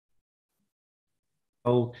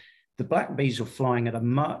 The black bees are flying at a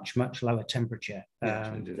much, much lower temperature.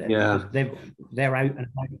 They're out and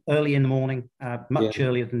early in the morning, much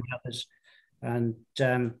earlier than the others. And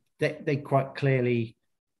they quite clearly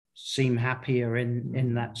seem happier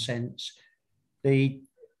in that sense. I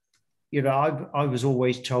was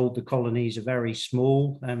always told the colonies are very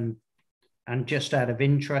small, and just out of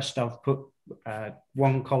interest, I've put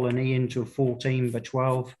one colony into a 14 by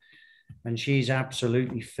 12, and she's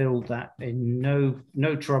absolutely filled that in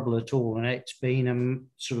no trouble at all. And it's been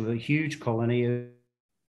sort of a huge colony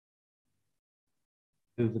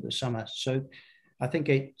over the summer. So I think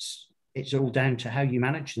it's all down to how you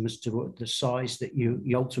manage them as to the size that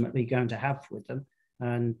you're ultimately going to have with them.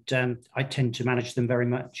 And I tend to manage them very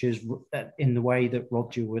much as in the way that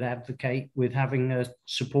Roger would advocate, with having a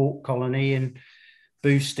support colony and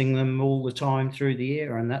boosting them all the time through the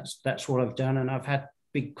year, and that's what I've done, and I've had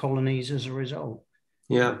big colonies as a result.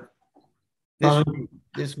 Yeah.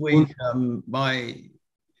 This week, my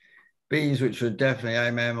bees, which were definitely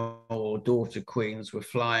AMM or daughter queens, were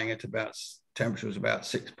flying at about, temperature was about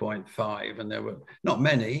 6.5, and there were not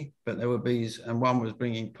many, but there were bees, and one was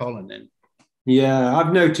bringing pollen in. Yeah,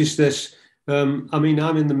 I've noticed this. I mean,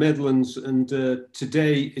 I'm in the Midlands, and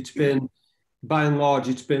today it's been, by and large,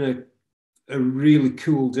 it's been a really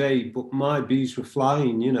cool day, but my bees were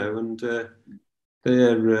flying, you know, and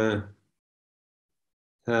they're,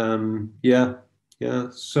 yeah.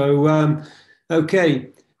 So, okay.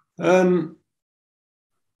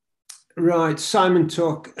 Right, Simon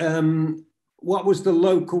Tuck, what was the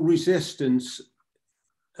local resistance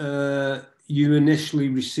you initially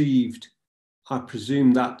received? I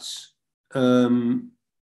presume that's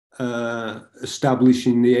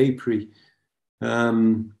establishing the apiary.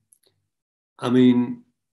 I mean,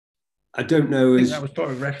 I don't know. I think that was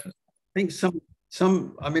probably reference. I think some.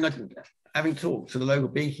 I mean, having talked to the local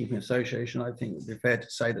beekeeping association, I think it'd be fair to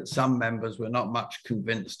say that some members were not much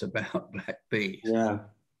convinced about black bees. Yeah.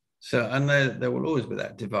 So, and there will always be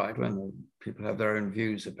that divide when people have their own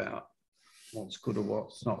views about what's good or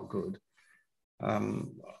what's not good.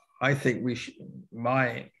 I think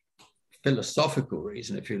my philosophical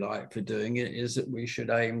reason, if you like, for doing it is that we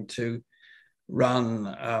should aim to run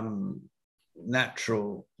the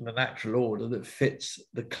natural order that fits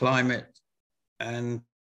the climate and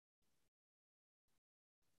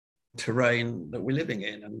terrain that we're living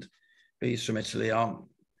in. And bees from Italy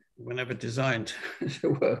were never designed to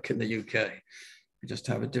work in the UK. We just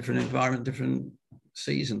have a different environment, different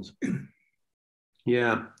seasons.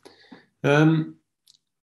 Yeah.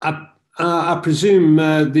 I presume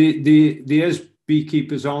there's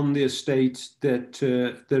beekeepers on the estate that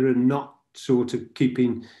are not sort of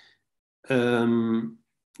keeping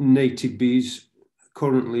native bees,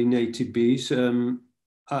 currently native bees. Do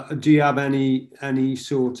you have any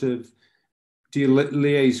sort of, do you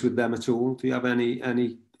liaise with them at all? Do you have any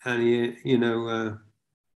you know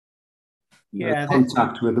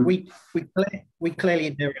contact with them? We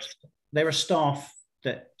clearly, there are staff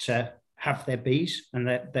that have their bees, and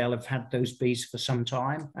that they'll have had those bees for some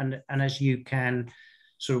time, and as you can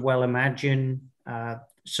sort of well imagine,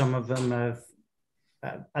 some of them are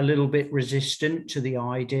a little bit resistant to the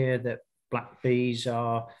idea that black bees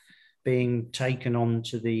are being taken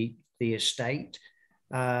onto the estate.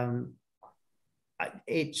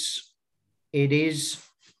 It is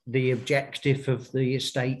the objective of the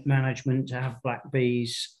estate management to have black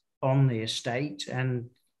bees on the estate, and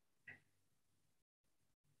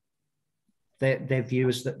their view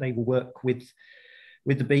is that they will work with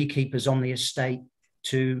the beekeepers on the estate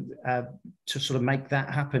to sort of make that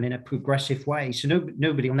happen in a progressive way. So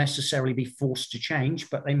nobody will necessarily be forced to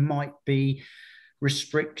change, but they might be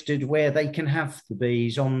restricted where they can have the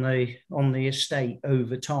bees on the estate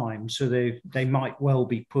over time. So they might well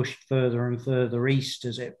be pushed further and further east,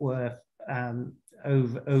 as it were,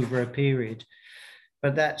 over a period.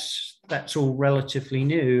 But that's all relatively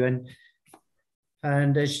new.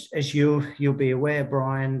 And as you'll be aware,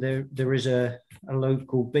 Brian, there is a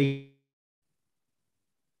local bee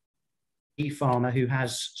farmer who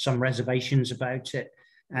has some reservations about it.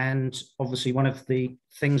 And obviously one of the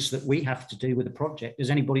things that we have to do with the project is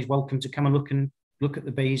anybody's welcome to come and look at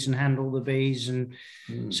the bees and handle the bees and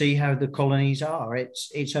see how the colonies are.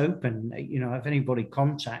 It's open. You know, if anybody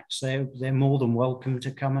contacts, they're more than welcome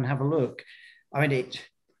to come and have a look. I mean,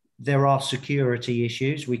 there are security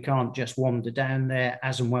issues. We can't just wander down there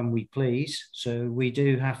as and when we please. So we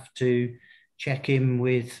do have to check in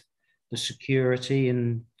with the security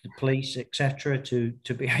and the police, etc., to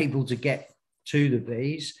be able to get to the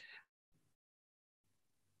bees.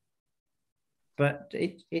 But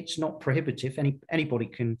it's not prohibitive. Anybody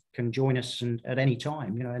can join us at any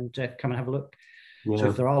time, you know, and come and have a look. Yeah. So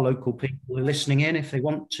if there are local people who are listening in, if they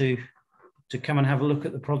want to come and have a look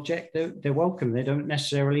at the project, they're welcome. They don't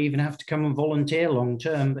necessarily even have to come and volunteer long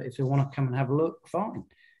term, but if they want to come and have a look, fine.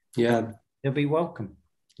 Yeah, they'll be welcome.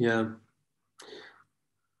 Yeah,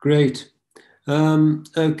 great.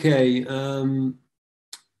 Okay.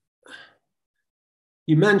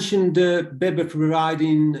 You mentioned BIBBA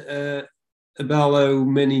providing Abello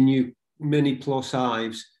mini plus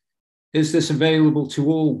hives. Is this available to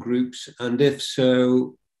all groups? And if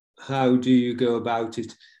so, how do you go about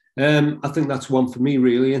it? I think that's one for me,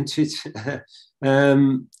 really, isn't it?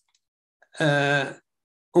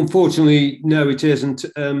 Unfortunately, no, it isn't.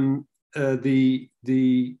 All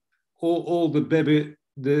the BIBBA,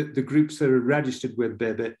 the groups that are registered with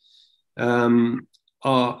BIBBA,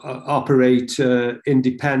 operate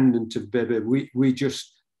independent of BIBBA. We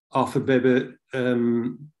just offer BIBBA's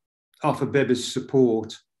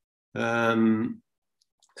support to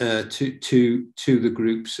the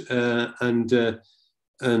groups, and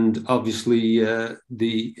obviously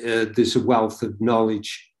there's a wealth of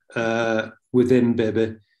knowledge within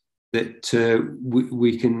BIBBA that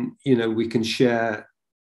we can share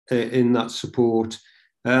in that support.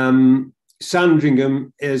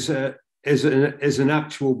 Sandringham is an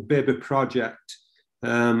actual BIBBA project.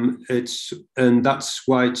 And that's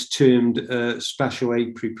why it's termed a Special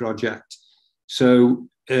Apiary Project. So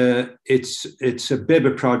it's a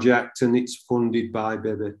BIBBA project, and it's funded by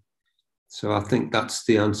BIBBA. So I think that's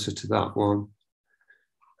the answer to that one.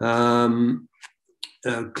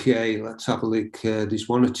 Okay, let's have a look. There's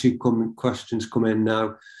one or two questions come in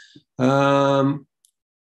now.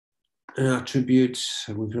 Attributes,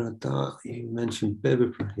 we've read that. You mentioned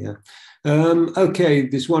BIBBA, yeah. Okay,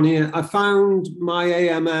 there's one here. I found my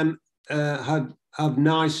AMM have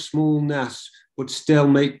nice small nests, but still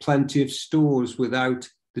make plenty of stores without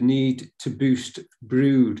the need to boost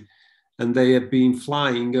brood, and they have been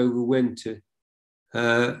flying over winter,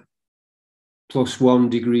 +1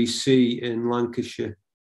 degree C in Lancashire.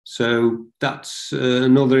 So that's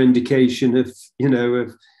another indication of,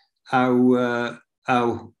 of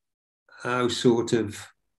how sort of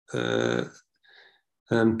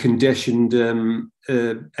conditioned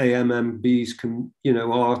AMM bees can,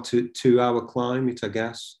 are to our climate, I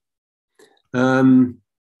guess.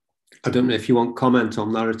 I don't know if you want to comment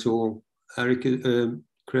on that at all, Eric.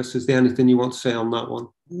 Chris, is there anything you want to say on that one?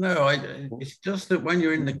 No, it's just that when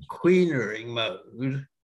you're in the queen rearing mode,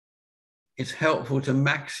 it's helpful to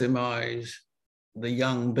maximize the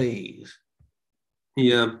young bees.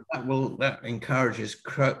 Yeah. That encourages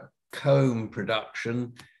comb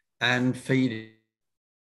production and feeding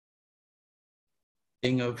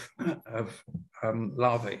of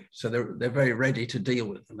larvae. So they're very ready to deal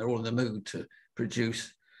with them. They're all in the mood to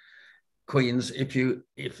produce queens if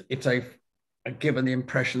they are given the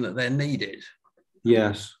impression that they're needed.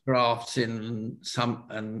 Yes. Grafts in some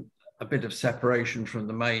and a bit of separation from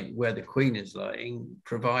the main where the queen is laying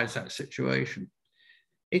provides that situation.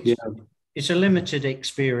 It's a limited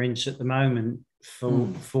experience at the moment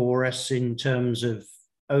for us in terms of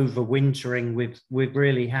overwintering. We've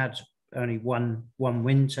really had only one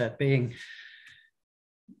winter, being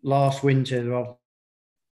last winter.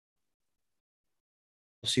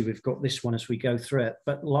 Obviously, we've got this one as we go through it.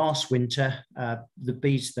 But last winter, the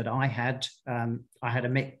bees that I had a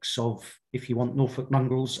mix of, if you want, Norfolk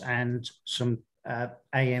mongrels and some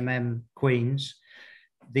AMM queens.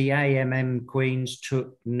 The AMM queens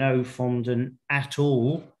took no fondant at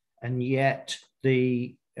all, and yet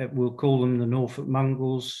we'll call them the Norfolk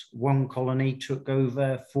mongrels, one colony took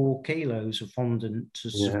over 4 kilos of fondant to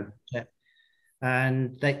support it.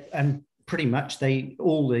 And pretty much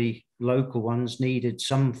all the local ones needed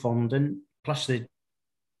some fondant, plus they've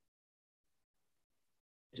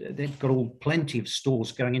got plenty of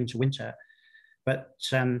stores going into winter, but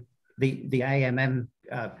the AMM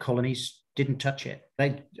colonies didn't touch it.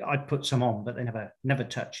 I'd put some on, but they never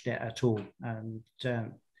touched it at all. And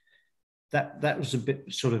that was a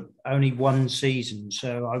bit sort of only one season,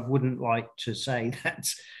 so I wouldn't like to say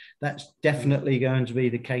that's definitely going to be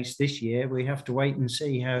the case this year. We have to wait and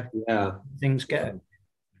see how things go.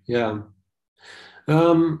 Yeah.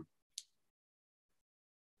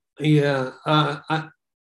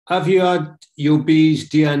 Have you had your bees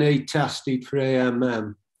DNA tested for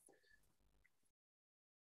AMM?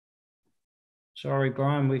 Sorry,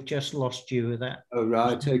 Brian, we've just lost you with that. Oh,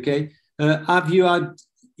 right, okay. Have you had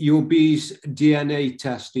your bees DNA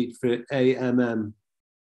tested for AMM?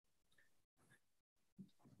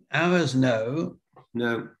 Ours, no.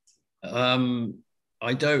 No.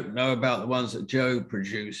 I don't know about the ones that Joe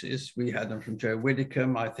produces. We had them from Joe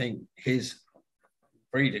Widdicombe. I think his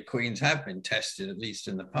breeder queens have been tested, at least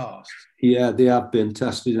in the past. Yeah, they have been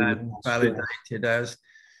tested and validated as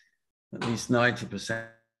at least 90%.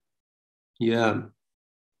 Yeah.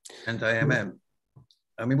 And AMM.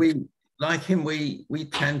 I mean, we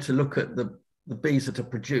tend to look at the bees that are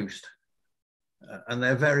produced, and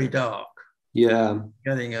they're very dark. Yeah.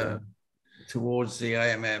 Getting towards the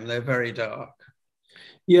AMM, they're very dark.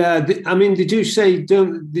 Yeah, I mean, they do say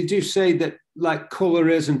that like colour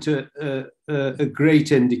isn't a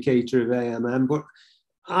great indicator of AMM, but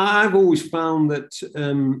I've always found that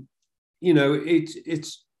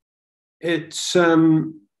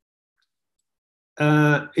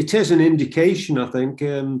it is an indication, I think,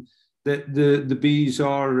 that the bees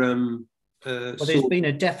are. Well, there's been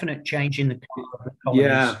a definite change in the colour of the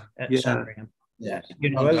colonies at Sandringham. Yeah,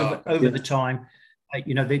 over the time.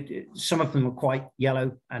 you know, some of them are quite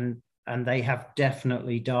yellow, and they have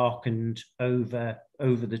definitely darkened over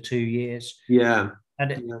the 2 years. Yeah.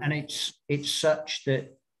 And it's such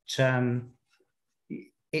that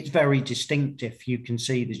it's very distinctive. You can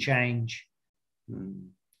see the change.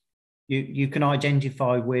 You can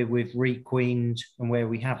identify where we've requeened and where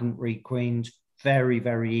we haven't requeened very,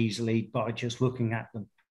 very easily by just looking at them.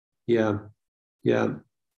 Yeah, yeah,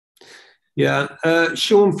 yeah.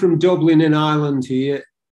 Sean from Dublin in Ireland here.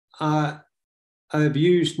 I have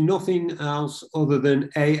used nothing else other than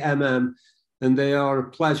AMM, and they are a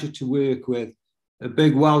pleasure to work with. A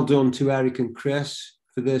big well done to Eric and Chris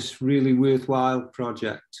for this really worthwhile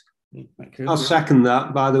project. I'll second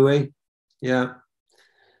that, by the way. Yeah.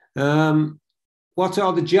 What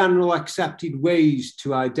are the general accepted ways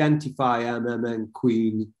to identify MMN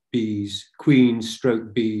queen bees,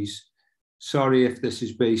 queen/bees? Sorry if this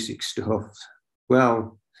is basic stuff.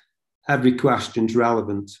 Well, every question's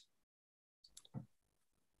relevant.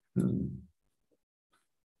 Do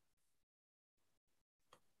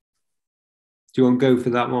you want to go for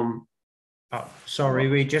that one? Oh, sorry,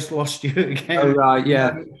 we just lost you again. Oh, right,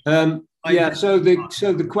 yeah. Yeah, so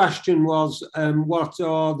the question was, what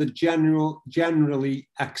are the generally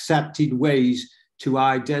accepted ways to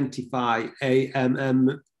identify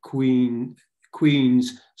AMM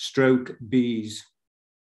queens/bees?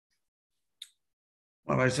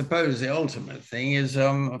 Well, I suppose the ultimate thing is,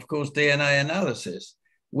 of course, DNA analysis.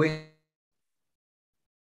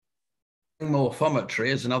 Morphometry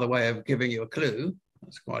is another way of giving you a clue.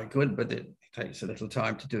 That's quite good, but it takes a little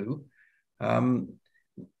time to do.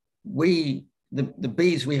 The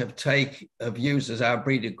bees we have used as our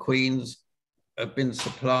breeded queens have been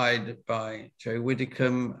supplied by Joe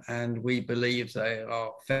Widdicombe, and we believe they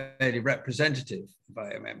are fairly representative of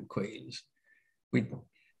AMM queens.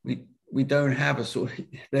 We don't have a sort of,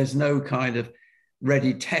 there's no kind of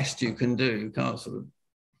ready test you can do. You can't sort of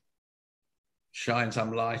shine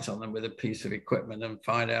some light on them with a piece of equipment and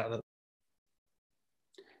find out that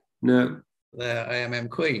they're AMM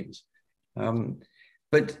queens.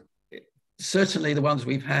 But certainly the ones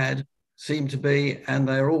we've had seem to be, and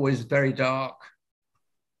they're always very dark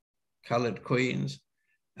coloured queens.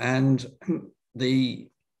 And the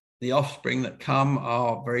offspring that come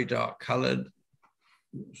are very dark coloured,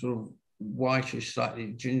 sort of whitish,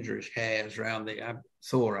 slightly gingerish hairs around the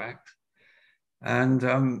thorax. And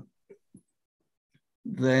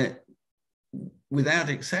they're, without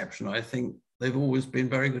exception, I think they've always been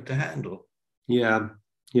very good to handle. Yeah,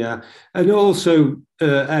 yeah. And also,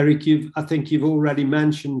 Eric, I think you've already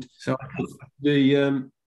mentioned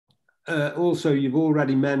you've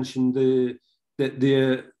already mentioned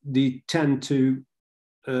that they tend to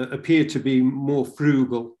appear to be more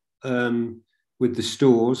frugal with the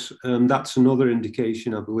stores. That's another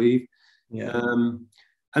indication, I believe. Yeah.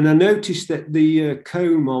 And I noticed that the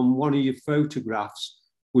comb on one of your photographs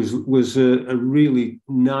was a really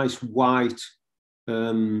nice white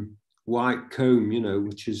comb, you know,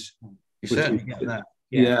 which is you certainly get that.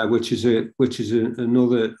 Yeah, which is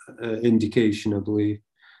another indication, I believe.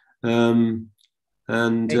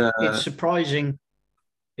 It's surprising.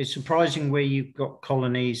 It's surprising where you've got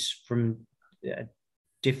colonies from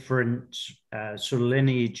different sort of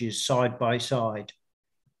lineages side by side.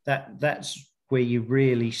 That's where you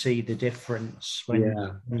really see the difference when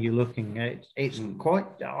you're looking at it. It's quite.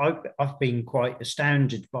 I've been quite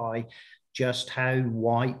astounded by just how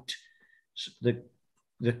white the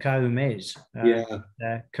comb is.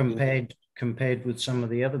 Compared with some of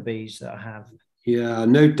the other bees that I have. Yeah, I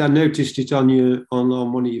noticed it on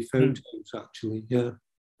one of your photos actually. Yeah.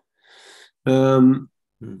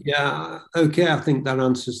 Yeah. Okay, I think that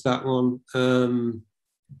answers that one.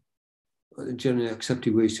 Generally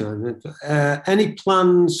accepted ways to any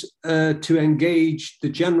plans to engage the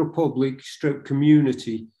general public /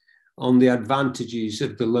 community on the advantages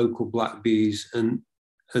of the local black bees and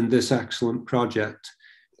this excellent project?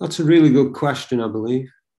 That's a really good question, I believe.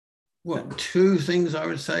 Well, two things I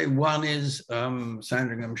would say. One is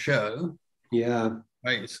Sandringham Show. Yeah.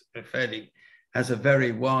 It's has a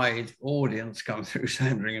very wide audience come through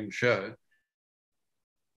Sandringham Show.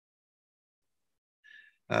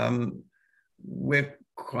 We're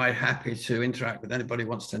quite happy to interact with anybody who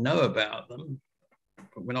wants to know about them,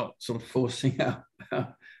 but we're not sort of forcing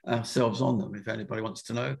ourselves on them. If anybody wants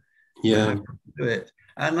to know, yeah, do it.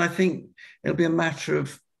 And I think it'll be a matter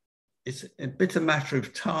of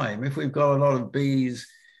time. If we've got a lot of bees,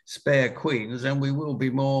 spare queens, then we will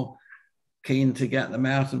be more keen to get them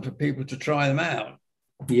out and for people to try them out.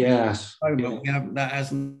 Yes. That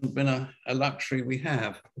hasn't been a luxury we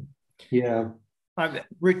have. Yeah.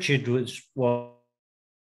 Richard was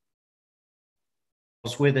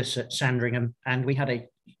with us at Sandringham, and we had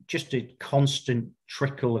just a constant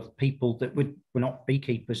trickle of people that were not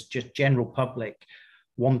beekeepers, just general public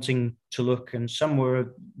wanting to look, and some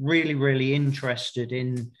were really, really interested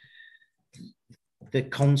in the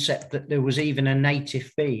concept that there was even a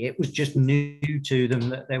native bee. It was just new to them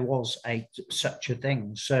that there was such a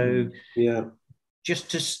thing. So yeah,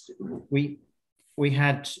 we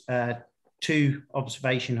had 2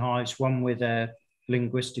 observation hives, one with a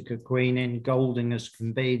linguistica queen in, golden as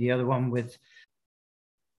can be, the other one with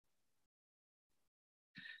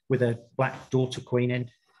a black daughter queen in,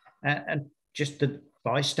 and just the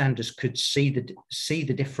bystanders could see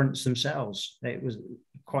the difference themselves. It was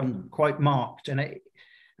quite marked, and it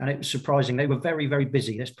was surprising. They were very, very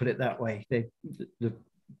busy, let's put it that way. The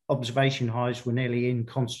observation hives were nearly in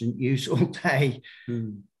constant use all day.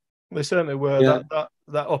 They certainly were. Yeah.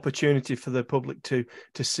 That opportunity for the public to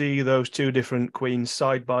see those 2 different queens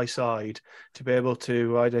side by side, to be able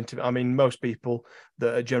to identify. I mean, most people,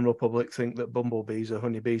 the general public, think that bumblebees are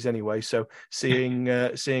honeybees anyway. So seeing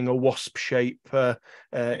a wasp shape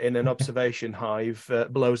in an observation hive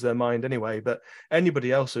blows their mind anyway. But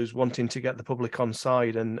anybody else who's wanting to get the public on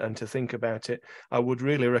side and to think about it, I would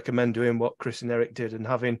really recommend doing what Chris and Eric did and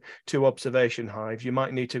having 2 observation hives. You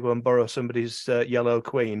might need to go and borrow somebody's yellow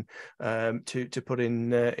queen to put in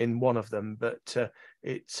one of them, but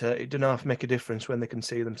it doesn't have to make a difference when they can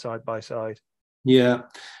see them side by side. Yeah,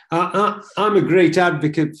 I'm a great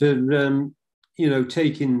advocate for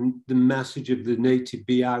taking the message of the native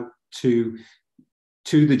bee out to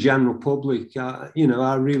the general public. I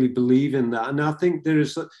really believe in that, and I think there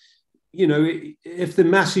is, if the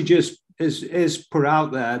message is put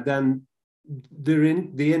out there, then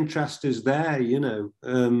the interest is there,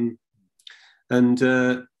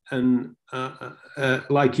 and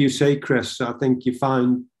like you say, Chris, I think you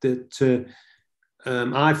find that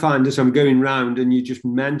I find as I'm going round, and you just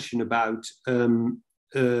mention about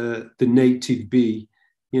the native bee,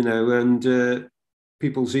 and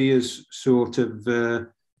people's ears sort of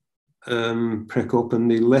prick up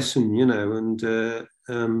and they listen, and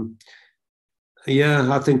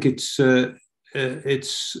I think it's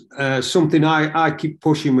something I keep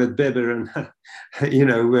pushing with BIBBA, and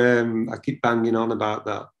I keep banging on about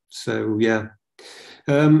that. So yeah,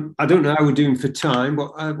 I don't know how we're doing for time,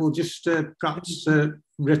 but I will just perhaps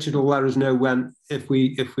Richard will let us know if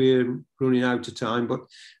we're running out of time. But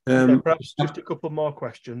perhaps just a couple more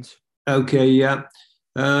questions. Okay, yeah.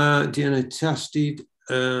 DNA tested.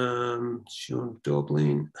 Sean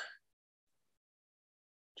Dublin.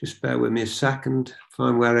 Just bear with me a second.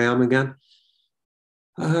 Find where I am again.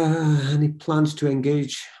 Any plans to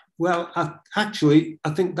engage? Well, I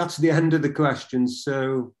think that's the end of the questions.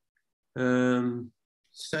 So,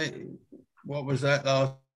 say, what was that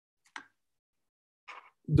last?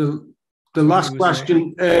 The last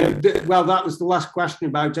question. That was the last question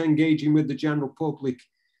about engaging with the general public.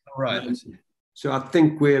 Right. So I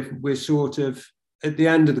think we're sort of at the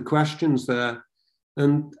end of the questions there,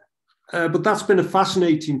 and but that's been a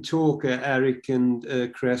fascinating talk, Eric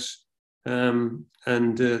and Chris, and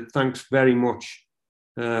thanks very much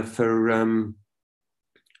for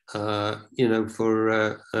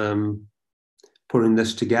putting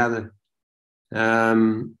this together,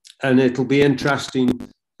 and it'll be interesting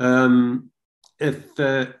if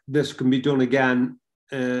this can be done again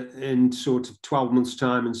in sort of 12 months'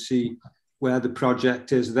 time and see where the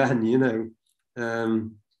project is then,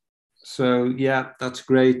 so yeah, that's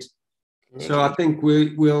great. So I think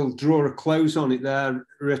we'll draw a close on it there,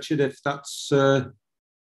 Richard, if that's...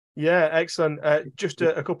 Yeah, excellent. Just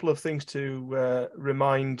a couple of things to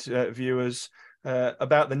remind viewers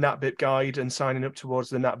about the NatBIP guide and signing up towards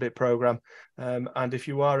the NatBIP program. And if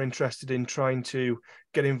you are interested in trying to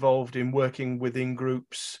get involved in working within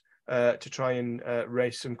groups to try and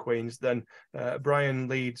raise some queens, then Brian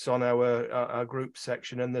leads on our group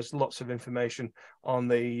section, and there's lots of information on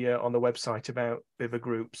the website about BIBBA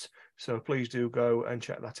groups. So please do go and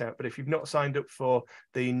check that out. But if you've not signed up for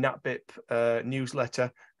the NatBIP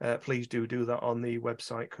newsletter, please do that on the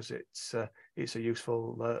website, because it's a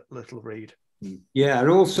useful little read. Yeah, and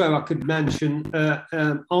also I could mention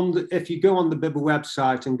if you go on the BIBBA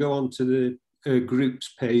website and go onto the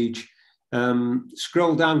groups page,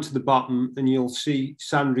 scroll down to the bottom and you'll see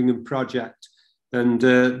Sandringham Project, and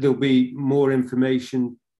there'll be more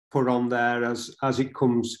information put on there as it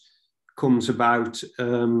comes about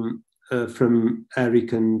from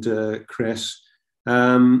Eric and Chris,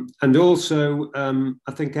 and also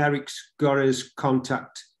I think Eric's got his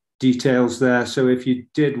contact details there, so if you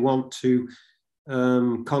did want to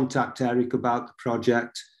contact Eric about the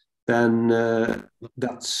project, then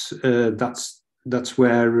that's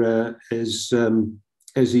where his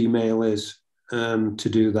his email is to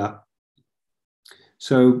do that.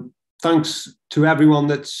 So thanks to everyone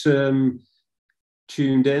that's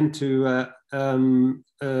tuned in to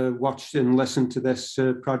watch and listen to this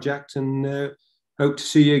project, and hope to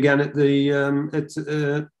see you again at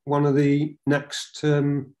the one of the next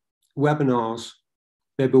webinars,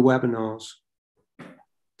 BIBBA webinars.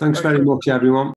 Thanks very much, everyone.